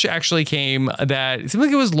switch actually came that it seemed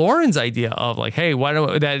like it was Lauren's idea of like, hey,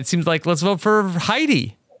 it seems like let's vote for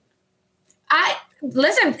Heidi.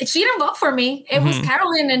 Listen, she didn't vote for me. It was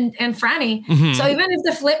Carolyn and Franny. So even if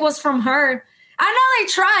the flip was from her, I know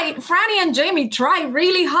they tried. Franny and Jamie tried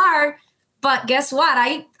really hard, but guess what?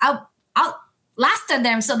 I outlasted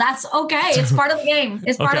them, so that's okay. It's part of the game.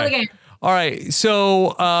 It's part of the game. All right.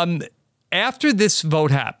 So after this vote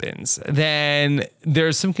happens, then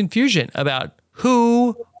there's some confusion about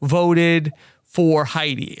who voted for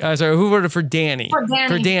Heidi. Who voted for Danny?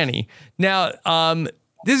 For Danny. Now,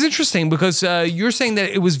 this is interesting because you're saying that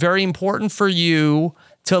it was very important for you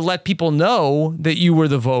to let people know that you were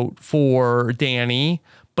the vote for Danny,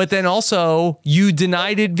 but then also you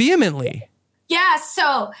denied it vehemently. Yeah.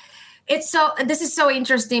 So this is so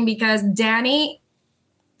interesting because Danny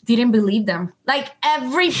didn't believe them. Like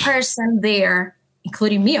every person there,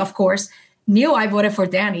 including me, of course, knew I voted for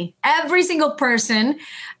Danny. Every single person.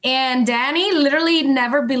 And Danny literally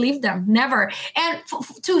never believed them. Never. And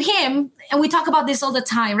to him, and we talk about this all the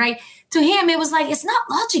time, right? To him, it was like, it's not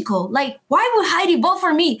logical. Like, why would Heidi vote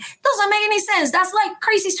for me? Doesn't make any sense. That's like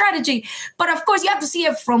crazy strategy. But of course, you have to see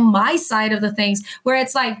it from my side of the things where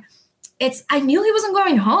it's like, I knew he wasn't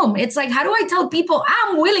going home. It's like, how do I tell people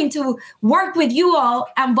I'm willing to work with you all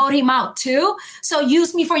and vote him out too? So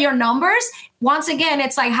use me for your numbers. Once again,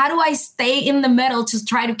 it's like, how do I stay in the middle to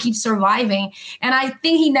try to keep surviving? And I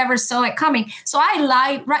think he never saw it coming. So I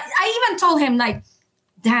lied. Right? I even told him like,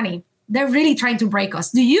 Danny, they're really trying to break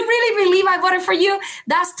us. Do you really believe I voted for you?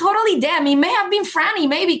 That's totally them. It may have been Franny,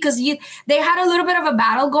 maybe, because they had a little bit of a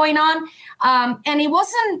battle going on. And it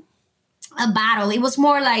wasn't a battle. It was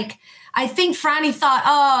more like, I think Franny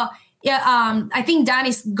thought, I think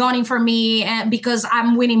Danny's gunning for me because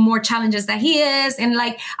I'm winning more challenges than he is. And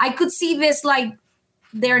like, I could see this, like,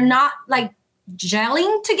 they're not like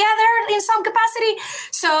gelling together in some capacity.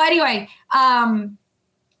 So anyway, I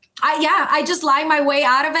just lied my way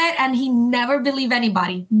out of it, and he never believed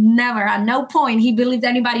anybody. Never. At no point he believed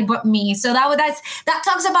anybody but me. So that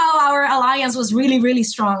talks about our alliance was really, really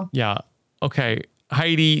strong. Yeah. Okay.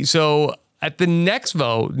 Heidi, so at the next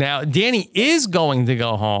vote, now Danny is going to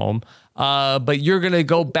go home, but you're going to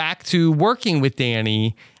go back to working with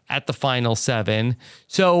Danny at the final 7.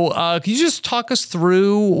 So can you just talk us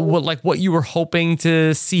through what you were hoping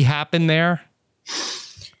to see happen there?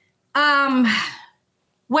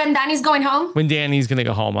 When Danny's going home? When Danny's going to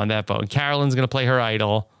go home on that boat. Carolyn's going to play her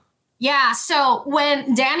idol. Yeah. So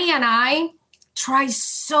when Danny and I try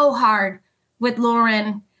so hard with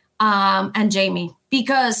Lauren and Jamie,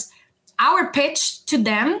 because our pitch to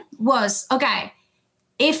them was, okay,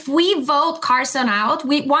 if we vote Carson out,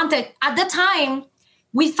 we wanted, at the time,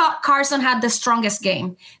 we thought Carson had the strongest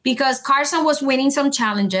game because Carson was winning some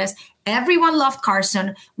challenges. Everyone loved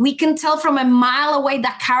Carson. We can tell from a mile away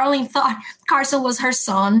that Carolyn thought Carson was her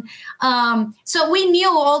son. So we knew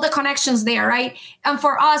all the connections there, right? And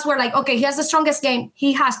for us, we're like, okay, he has the strongest game.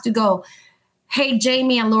 He has to go. Hey,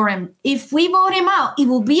 Jamie and Lauren, if we vote him out, it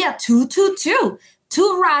will be a 2-2-2.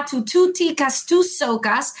 2 Ratu, 2 Ticas, 2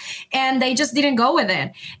 Socas, and they just didn't go with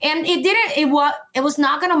it. And it was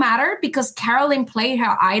not going to matter because Carolyn played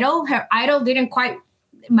her idol. Her idol didn't quite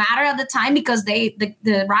matter at the time because the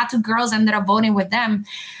Ratu girls ended up voting with them.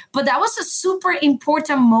 But that was a super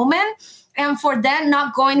important moment. And for them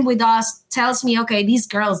not going with us tells me, okay, these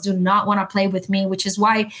girls do not want to play with me, which is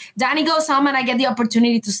why Danny goes home and I get the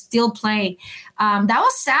opportunity to still play. That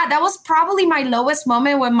was sad. That was probably my lowest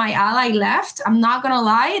moment when my ally left. I'm not going to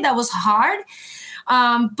lie. That was hard.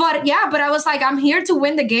 But I was like, I'm here to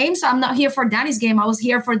win the game. So I'm not here for Danny's game. I was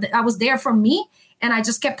there for me. And I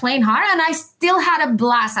just kept playing hard. And I still had a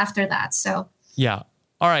blast after that. So, yeah.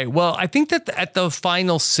 All right. Well, I think that at the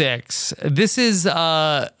final 6, this is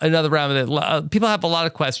another round that people have a lot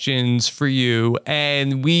of questions for you.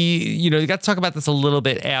 And we got to talk about this a little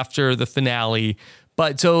bit after the finale.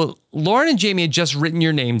 But so Lauren and Jamie had just written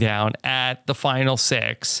your name down at the final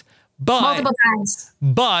 6. But, multiple times.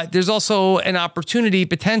 But there's also an opportunity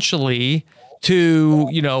potentially to,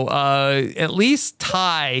 at least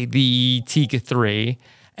tie the Tika 3.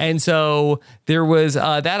 And so there was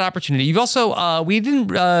that opportunity. You've also, we didn't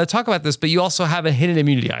talk about this, but you also have a hidden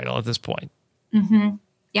immunity idol at this point. Mm-hmm.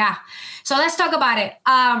 Yeah. So let's talk about it.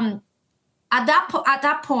 At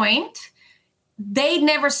that point, they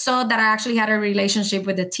never saw that I actually had a relationship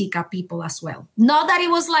with the Tika people as well. Not that it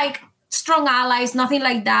was like strong allies, nothing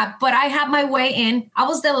like that, but I had my way in. I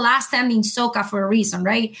was the last standing Soca for a reason,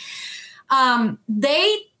 right?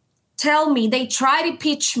 They try to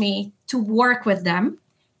pitch me to work with them.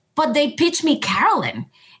 But they pitched me Carolyn.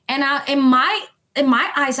 And in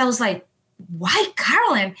my eyes, I was like, why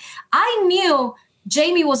Carolyn? I knew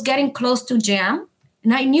Jamie was getting close to Jam.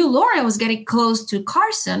 And I knew Lauren was getting close to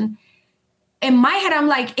Carson. In my head, I'm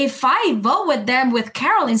like, if I vote with them with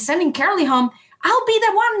Carolyn, sending Carolyn home, I'll be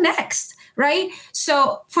the one next, right?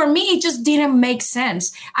 So for me, it just didn't make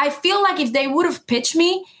sense. I feel like if they would have pitched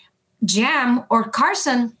me Jam or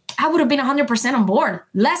Carson, I would have been 100% on board.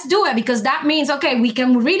 Let's do it because that means, okay, we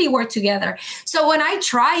can really work together. So when I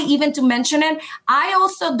try even to mention it, I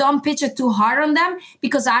also don't pitch it too hard on them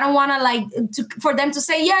because I don't want for them to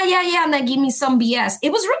say, yeah, and then give me some BS.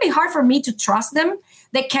 It was really hard for me to trust them.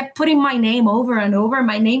 They kept putting my name over and over.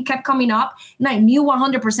 My name kept coming up, and I knew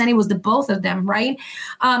 100% it was the both of them, right?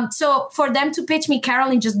 So for them to pitch me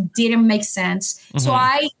Carolyn just didn't make sense. Mm-hmm. So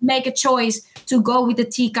I make a choice to go with the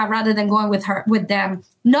Tika rather than going with them,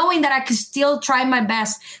 knowing that I could still try my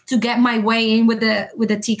best to get my way in with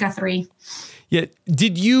the Tika 3. Yeah.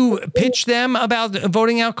 Did you pitch them about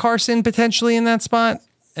voting out Carson potentially in that spot?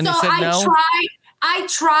 And so they said no? I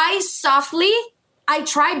try softly. I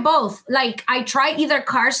try both. Like I try either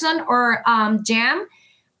Carson or Jam,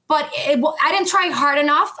 but I didn't try hard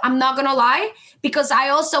enough. I'm not going to lie, because I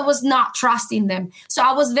also was not trusting them. So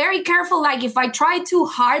I was very careful. Like if I try too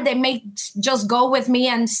hard, they may just go with me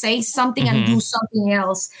and say something and do something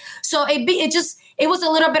else. So it was a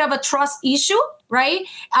little bit of a trust issue, right?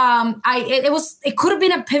 It could have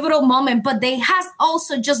been a pivotal moment, but they has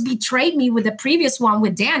also just betrayed me with the previous one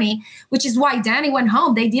with Danny, which is why Danny went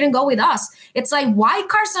home. They didn't go with us. It's like, why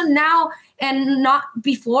Carson now and not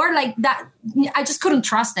before? Like that, I just couldn't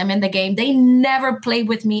trust them in the game. They never played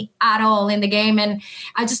with me at all in the game, and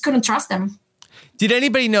I just couldn't trust them. Did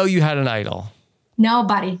anybody know you had an idol?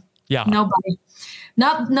 Nobody. Yeah. Nobody.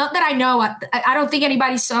 Not that I know. I don't think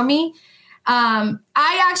anybody saw me. I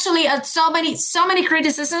actually so many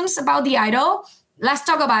criticisms about the idol. Let's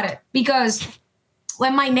talk about it, because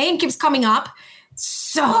when my name keeps coming up,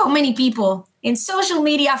 so many people in social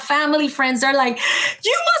media, family, friends are like,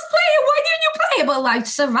 you must play it. Why didn't you play it? But like,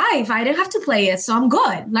 survive. I didn't have to play it, so I'm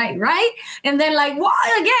good. Like, right? And then like,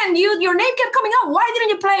 why again? Your name kept coming up. Why didn't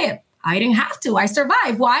you play it? I didn't have to. I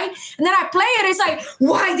survived. Why? And then I play it. It's like,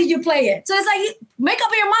 why did you play it? So it's like, make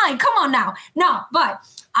up your mind. Come on now. No, but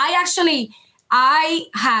I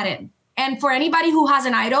had it. And for anybody who has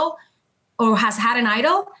an idol or has had an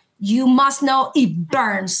idol, you must know it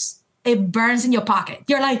burns. It burns in your pocket.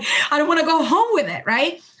 You're like, I don't want to go home with it,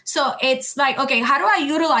 right? So it's like, okay, how do I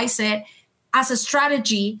utilize it as a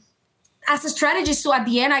strategy? So at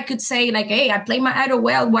the end, I could say like, hey, I play my idol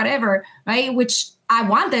well, whatever, right? Which I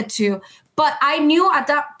wanted to. But I knew at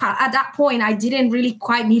that point, I didn't really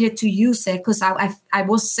quite needed to use it because I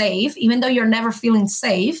was safe, even though you're never feeling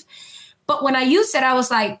safe. But when I used it, I was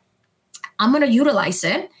like, I'm going to utilize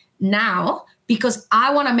it now because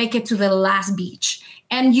I want to make it to the last beach.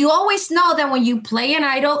 And you always know that when you play an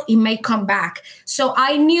idol, it may come back. So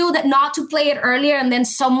I knew that not to play it earlier and then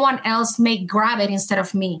someone else may grab it instead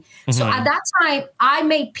of me. Mm-hmm. So at that time, I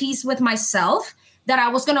made peace with myself that I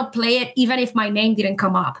was going to play it even if my name didn't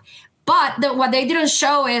come up. But what they didn't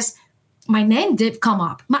show is my name did come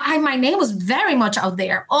up. My name was very much out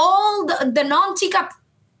there. All the non-teacup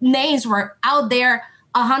names were out there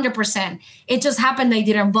 100%. It just happened they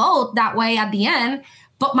didn't vote that way at the end.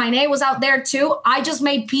 But my name was out there too. I just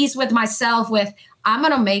made peace with myself with, I'm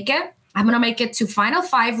going to make it. I'm going to make it to final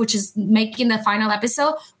 5, which is making the final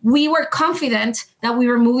episode. We were confident that we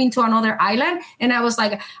were moving to another island. And I was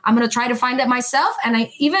like, I'm going to try to find it myself. And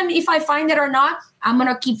even if I find it or not, I'm going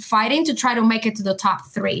to keep fighting to try to make it to the top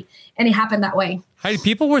 3. And it happened that way. Heidi,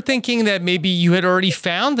 people were thinking that maybe you had already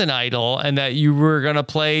found an idol and that you were going to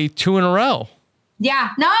play 2 in a row. Yeah,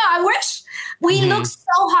 no, I wish. We looked so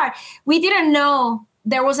hard. We didn't know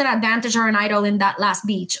there was an advantage or an idol in that last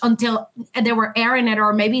beach until they were airing it,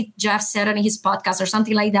 or maybe Jeff said it in his podcast or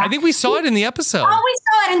something like that. I think we saw it in the episode. Oh, we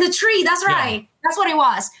saw it in the tree. That's right. Yeah. That's what it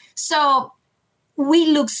was. So we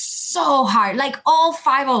looked so hard, like all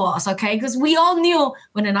 5 of us, okay? Because we all knew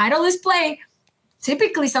when an idol is played,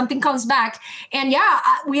 typically something comes back. And yeah,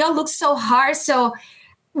 we all looked so hard. So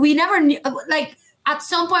we never knew, like, at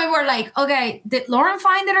some point we're like, okay, did Lauren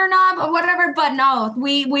find it or not or whatever? But no,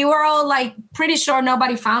 we were all like pretty sure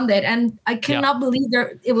nobody found it. And I cannot believe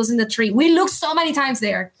it was in the tree. We looked so many times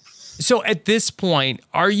there. So at this point,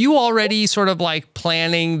 are you already sort of like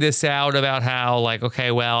planning this out about how like, okay,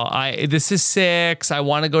 well, this is 6. I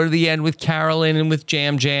want to go to the end with Carolyn and with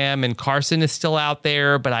Jam Jam, and Carson is still out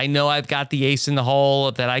there, but I know I've got the ace in the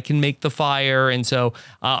hole that I can make the fire. And so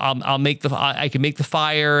I can make the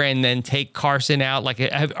fire and then take Carson out. Like,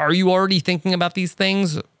 are you already thinking about these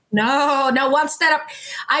things? No, one step up.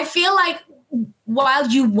 I feel like while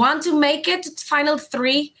you want to make it to final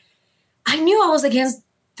 3, I knew I was against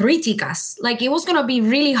 3 ticas. Like, it was going to be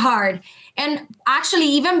really hard. And actually,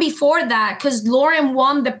 even before that, because Lauren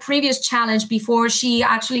won the previous challenge before she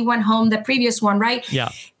actually went home, the previous one, right? Yeah.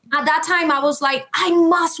 At that time, I was like, I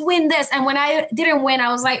must win this. And when I didn't win, I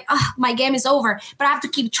was like, my game is over, but I have to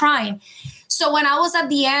keep trying. So when I was at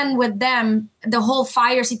the end with them, the whole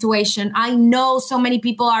fire situation, I know so many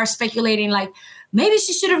people are speculating like, maybe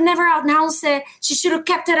she should have never announced it. She should have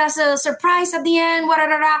kept it as a surprise at the end.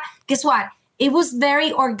 Guess what? It was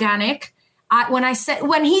very organic. When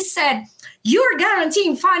he said, you're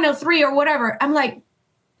guaranteeing final 3 or whatever, I'm like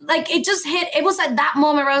it just hit. It was at that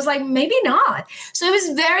moment where I was like, maybe not. So it was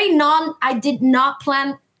very I did not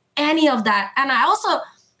plan any of that. And I also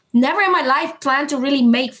never in my life planned to really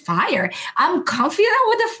make fire. I'm confident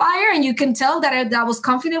with the fire, and you can tell that I was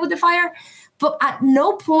confident with the fire. But at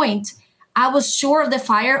no point I was sure of the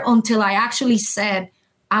fire until I actually said,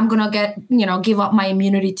 I'm going to give up my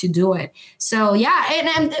immunity to do it. So, yeah.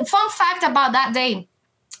 And fun fact about that day,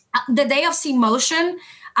 the day of Sea Motion,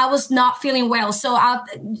 I was not feeling well. So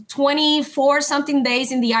 24 something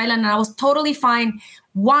days in the island, and I was totally fine.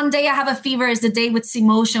 One day I have a fever is the day with Sea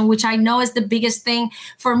Motion, which I know is the biggest thing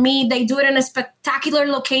for me. They do it in a spectacular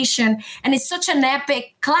location, and it's such an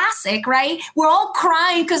epic classic, right? We're all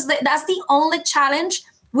crying because that's the only challenge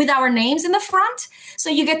with our names in the front. So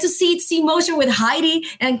you get to see Sea Motion with Heidi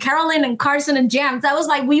and Carolyn and Carson and Jam. That was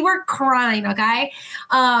like, we were crying, okay?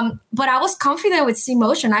 But I was confident with Sea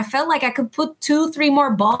Motion. I felt like I could put 2-3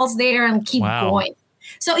 more balls there and keep going.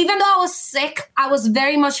 So even though I was sick, I was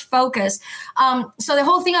very much focused. So the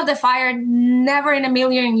whole thing of the fire, never in a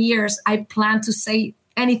million years I planned to say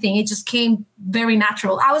anything. It just came very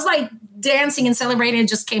natural. I was like dancing and celebrating. It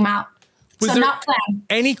just came out. Was there not planned.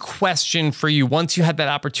 Any question for you once you had that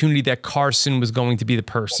opportunity that Carson was going to be the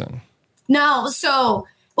person? No. So,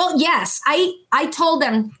 well, yes. I told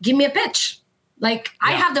them, give me a pitch. Like,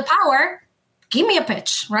 I have the power. Give me a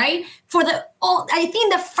pitch, right? I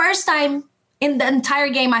think the first time in the entire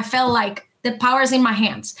game, I felt like the power's in my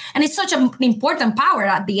hands. And it's such an important power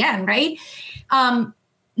at the end, right?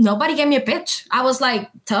 Nobody gave me a pitch. I was like,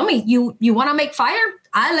 tell me, you want to make fire?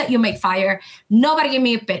 I'll let you make fire. Nobody gave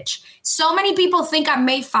me a pitch. So many people think I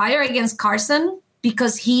made fire against Carson.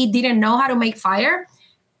 because he didn't know how to make fire.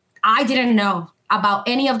 I didn't know about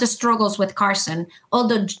any of the struggles with Carson.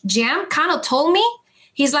 Although Jam kind of told me,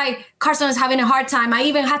 he's like, Carson is having a hard time. I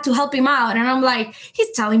even had to help him out. And I'm like,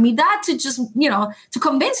 he's telling me that to just, to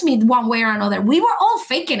convince me one way or another. We were all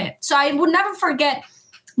faking it. So I would never forget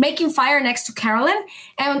making fire next to Carolyn.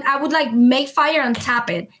 And I would like make fire and tap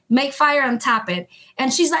it, make fire and tap it.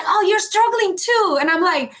 And she's like, oh, you're struggling too. And I'm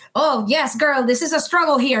like, oh, yes, girl, this is a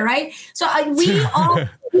struggle here, right? So we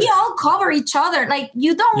all cover each other. Like,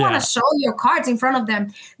 you don't want to show your cards in front of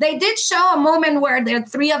them. They did show a moment where the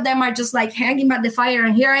three of them are just like hanging by the fire.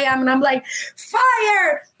 And here I am. And I'm like,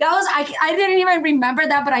 fire. I didn't even remember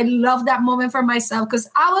that, but I love that moment for myself because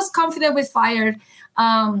I was confident with fire.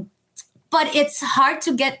 But it's hard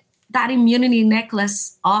to get that immunity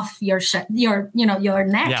necklace off your neck.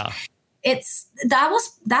 Yeah.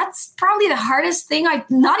 That's probably the hardest thing.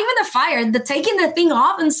 Not even the fire, taking the thing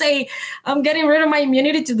off and say, I'm getting rid of my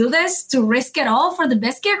immunity to do this, to risk it all for the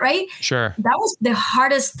biscuit, right? Sure. That was the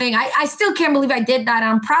hardest thing. I still can't believe I did that.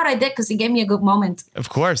 I'm proud I did because it gave me a good moment. Of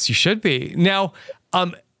course, you should be. Now,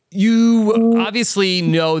 you obviously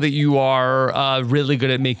know that you are really good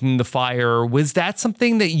at making the fire. Was that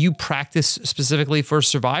something that you practiced specifically for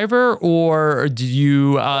Survivor, or did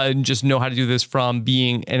you just know how to do this from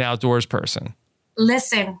being an outdoors person?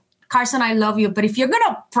 Listen, Carson, I love you, but if you're going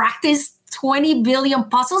to practice 20 billion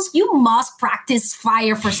puzzles, you must practice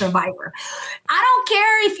fire for Survivor. I don't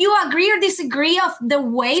care if you agree or disagree of the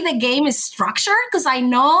way the game is structured, because I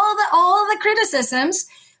know all the criticisms.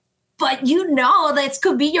 But that it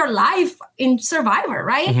could be your life in Survivor,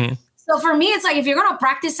 right? Mm-hmm. So for me, it's like, if you're going to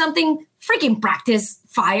practice something, freaking practice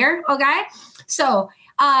fire, okay? So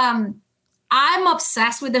I'm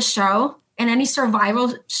obsessed with the show and any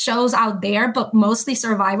survival shows out there, but mostly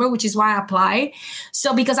Survivor, which is why I apply.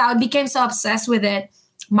 So because I became so obsessed with it,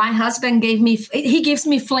 my husband gives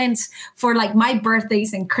me flints for like my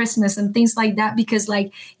birthdays and Christmas and things like that. Because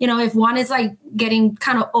if one is like getting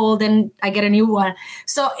kind of old, then I get a new one.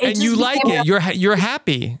 So you like it. You're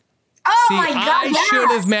happy. Oh, my God. I should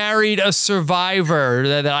have married a Survivor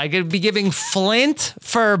that I could be giving flint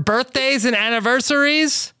for birthdays and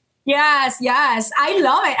anniversaries. Yes. I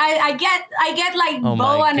love it. I get like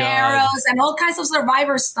bow and arrows and all kinds of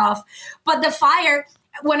Survivor stuff. But the fire,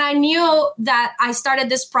 when I knew that I started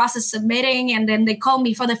this process submitting, and then they called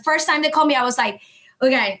me for the first time, I was like,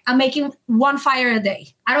 okay, I'm making one fire a day.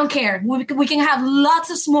 I don't care. We can have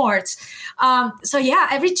lots of s'mores. So yeah,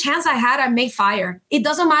 every chance I had, I made fire. It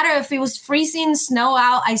doesn't matter if it was freezing, snow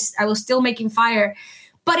out, I was still making fire.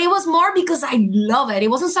 But it was more because I love it.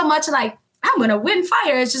 It wasn't so much like, I'm going to win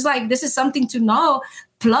fire. It's just like, this is something to know,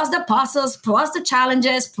 plus the puzzles, plus the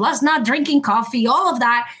challenges, plus not drinking coffee, all of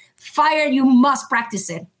that. Fire, you must practice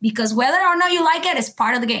it, because whether or not you like it is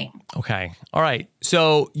part of the game. Okay. All right.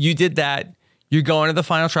 So you did that. You're going to the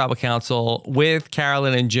final tribal council with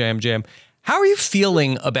Carolyn and Jam. How are you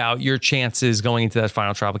feeling about your chances going into that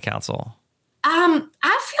final tribal council?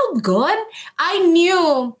 I feel good. I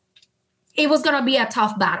knew it was going to be a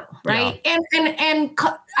tough battle, right? Yeah. And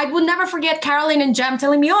I will never forget Carolyn and Jam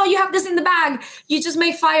telling me, oh, you have this in the bag. You just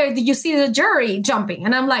made fire. Did you see the jury jumping?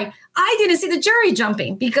 And I'm like, I didn't see the jury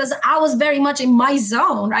jumping because I was very much in my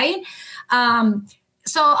zone, right?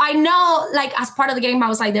 So I know, like, as part of the game, I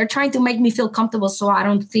was like, they're trying to make me feel comfortable so I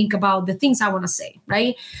don't think about the things I want to say,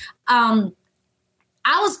 right? I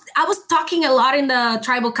was talking a lot in the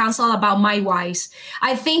tribal council about my whys.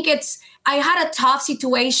 I think I had a tough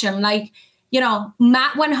situation. Like,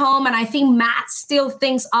 Matt went home, and I think Matt still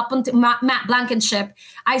thinks up until Matt Blankenship,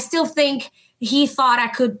 I still think he thought I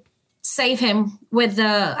could save him with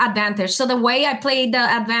the advantage. So the way I played the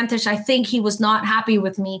advantage, I think he was not happy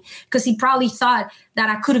with me because he probably thought that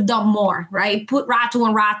I could have done more, right? Put Ratu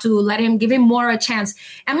on Ratu, give him more a chance.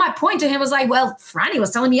 And my point to him was like, well, Franny was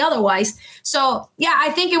telling me otherwise. So yeah, I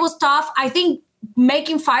think it was tough. I think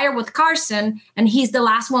making fire with Carson, and he's the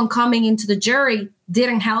last one coming into the jury,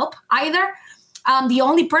 didn't help either. The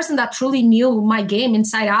only person that truly knew my game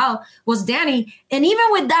inside out was Danny. And even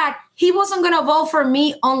with that, he wasn't going to vote for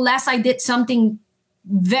me unless I did something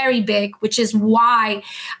very big, which is why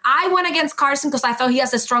I went against Carson, because I thought he has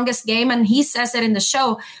the strongest game. And he says it in the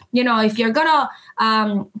show, if you're going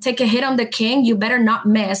to take a hit on the king, you better not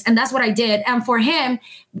miss. And that's what I did. And for him,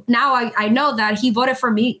 now I know that he voted for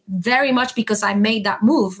me very much because I made that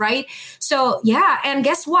move, right? So, yeah. And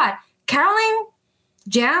guess what? Caroline,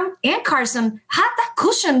 Jam, and Carson had that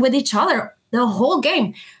cushion with each other the whole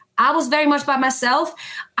game. I was very much by myself.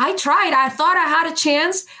 I tried. I thought I had a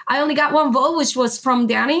chance. I only got one vote, which was from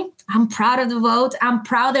Danny. I'm proud of the vote. I'm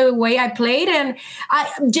proud of the way I played. And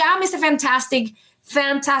Jam is a fantastic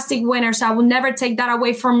fantastic winner. So I will never take that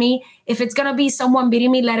away from me. If it's going to be someone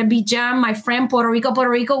beating me, let it be Jam, my friend, Puerto Rico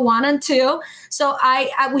 1 and 2. So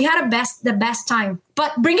we had the best time.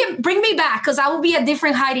 But bring me back, because I will be a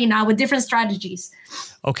different Heidi now with different strategies.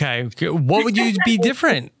 Okay. What would you be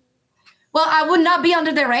different? Well, I would not be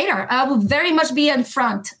under the radar. I would very much be in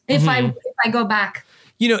front if I go back.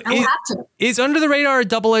 Is under the radar a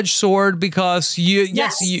double-edged sword? Because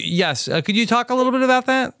yes. Could you talk a little bit about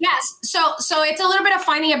that? Yes. So it's a little bit of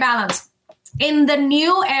finding a balance. In the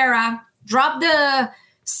new era, drop the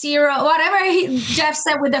 0, whatever Jeff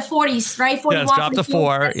said with the 40s, right? 41, yes, drop the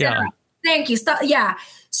 4. Yeah. Thank you. Yeah.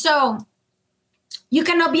 So you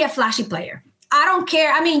cannot be a flashy player. I don't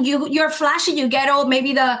care. I mean, you're flashy, you get all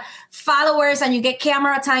maybe the followers and you get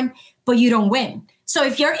camera time, but you don't win. So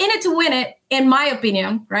if you're in it to win it, in my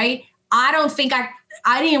opinion, right? I don't think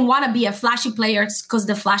I didn't want to be a flashy player because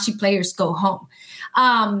the flashy players go home.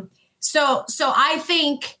 So I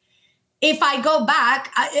think if I go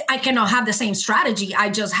back, I cannot have the same strategy. I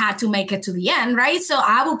just had to make it to the end, right? So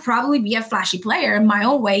I will probably be a flashy player in my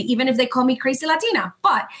own way, even if they call me crazy Latina.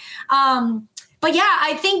 But yeah,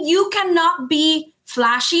 I think you cannot be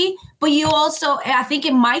flashy, but you also, I think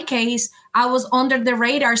in my case, I was under the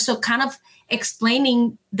radar. So kind of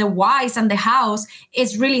explaining the whys and the hows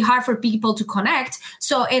is really hard for people to connect.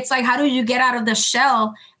 So it's like, how do you get out of the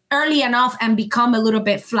shell early enough and become a little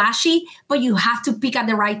bit flashy, but you have to pick at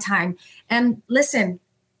the right time. And listen,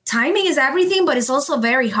 timing is everything, but it's also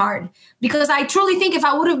very hard, because I truly think if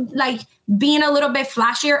I would have been a little bit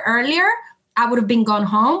flashier earlier, I would have been gone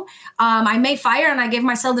home. I made fire and I gave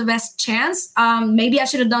myself the best chance. Maybe I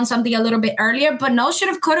should have done something a little bit earlier, but no, should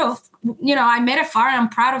have, could have. I made a fire. I'm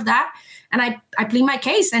proud of that. And I plead my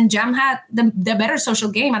case, and Jam had the better social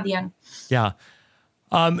game at the end. Yeah.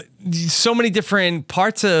 So many different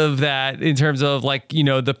parts of that in terms of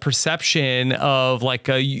the perception of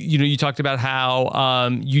you talked about how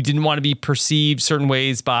you didn't want to be perceived certain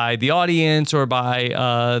ways by the audience or by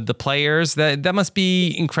the players. That must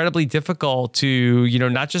be incredibly difficult to,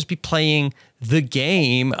 not just be playing the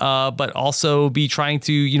game, but also be trying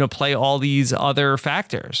to, play all these other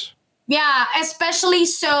factors. Yeah, especially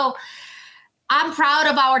so. I'm proud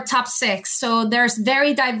of our top 6. So there's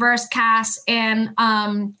very diverse cast. And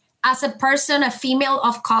as a person, a female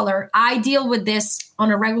of color, I deal with this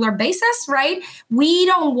on a regular basis, right? We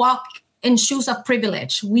don't walk in shoes of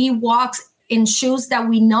privilege. We walk in shoes that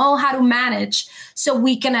we know how to manage so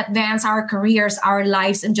we can advance our careers, our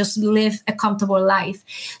lives, and just live a comfortable life.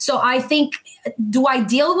 So I think, do I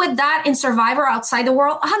deal with that in Survivor outside the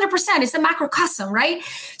world? 100%. It's a macrocosm, right?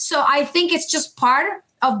 So I think it's just part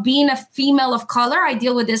of being a female of color. I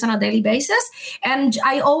deal with this on a daily basis. And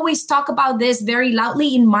I always talk about this very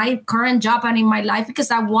loudly in my current job and in my life,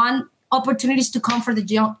 because I want opportunities to come for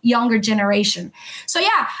the younger generation. So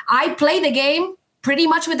yeah, I play the game pretty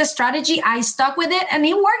much with the strategy. I stuck with it and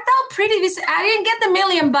it worked out pretty decent. I didn't get the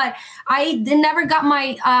million, but I never got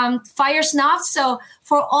my fire snuffed. So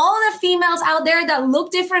for all the females out there that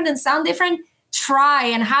look different and sound different, try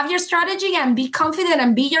and have your strategy and be confident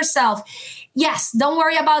and be yourself. Yes, don't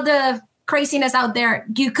worry about the craziness out there.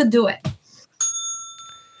 You could do it.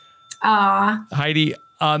 Heidi,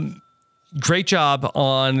 great job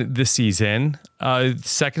on the season.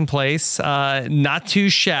 Second place, not too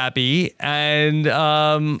shabby. And we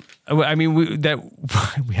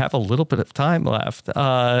have a little bit of time left.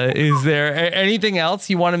 Is there anything else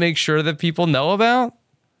you want to make sure that people know about?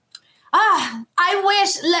 I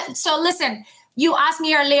wish. So listen, you asked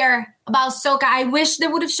me earlier about Soca. I wish they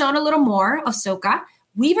would have shown a little more of Soca.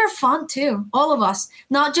 We were fun too, all of us,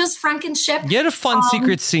 not just Frank and Ship. You had a fun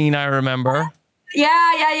secret scene, I remember.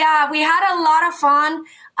 Yeah. We had a lot of fun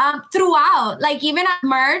throughout. Like even at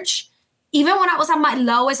merge, even when I was at my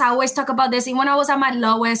lowest, I always talk about this. Even when I was at my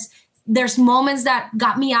lowest, there's moments that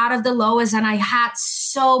got me out of the lowest, and I had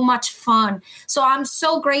so much fun. So I'm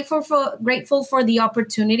so grateful for the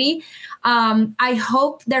opportunity. I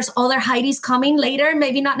hope there's other Heidis coming later.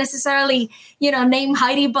 Maybe not necessarily, name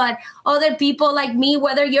Heidi, but other people like me,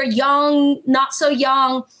 whether you're young, not so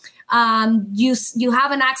young, you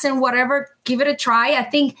have an accent, whatever, give it a try. I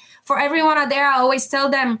think for everyone out there, I always tell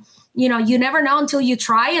them, you never know until you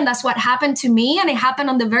try. And that's what happened to me. And it happened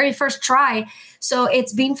on the very first try. So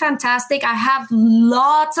it's been fantastic. I have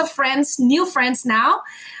lots of friends, new friends now.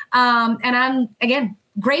 And I'm, again,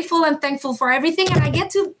 grateful and thankful for everything. And I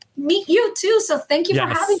get to meet you too. So thank you for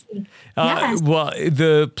having me. Well,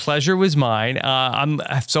 the pleasure was mine. I'm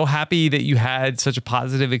so happy that you had such a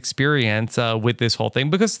positive experience with this whole thing,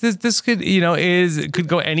 because this could, could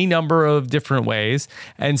go any number of different ways.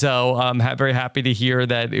 And so I'm very happy to hear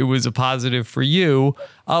that it was a positive for you.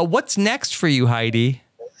 What's next for you, Heidi?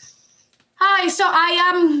 Hi, so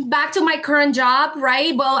I am back to my current job,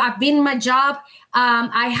 right? Well, I've been in my job.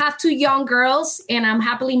 I have 2 young girls and I'm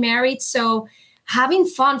happily married. So having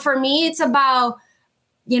fun for me, it's about,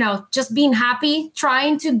 just being happy,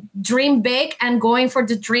 trying to dream big and going for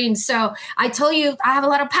the dream. So I told you, I have a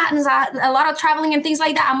lot of patents, a lot of traveling and things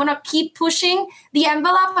like that. I'm going to keep pushing the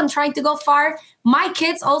envelope and trying to go far. My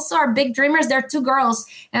kids also are big dreamers. They're 2 girls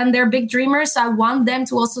and they're big dreamers. So I want them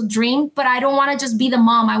to also dream, but I don't want to just be the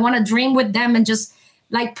mom. I want to dream with them and just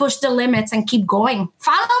push the limits and keep going.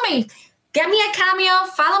 Follow me. Get me a cameo.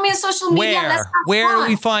 Follow me on social media. Where do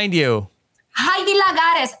we find you? Heidi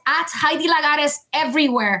Lagares, at Heidi Lagares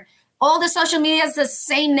everywhere. All the social media is the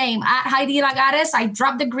same name, at Heidi Lagares. I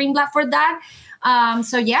dropped the Greenblatt for that.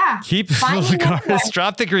 So yeah. Keep Lagares,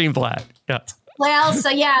 drop the Greenblatt. Yeah. Well, so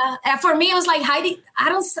yeah, for me, it was like Heidi, I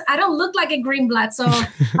don't look like a Greenblatt. So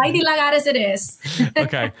Heidi Lagares it is.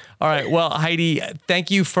 Okay. All right. Well, Heidi,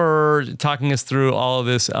 thank you for talking us through all of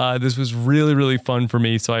this. This was really, really fun for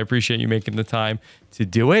me. So I appreciate you making the time to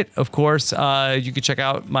do it. Of course, you can check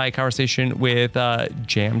out my conversation with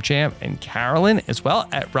Jam Jam and Carolyn as well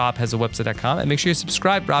at robhasawebsite.com. And make sure you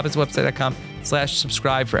subscribe,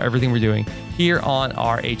 robhasawebsite.com/subscribe for everything we're doing here on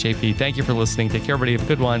RHAP. Thank you for listening. Take care, everybody. Have a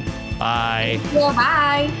good one. Bye.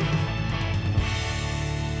 Bye.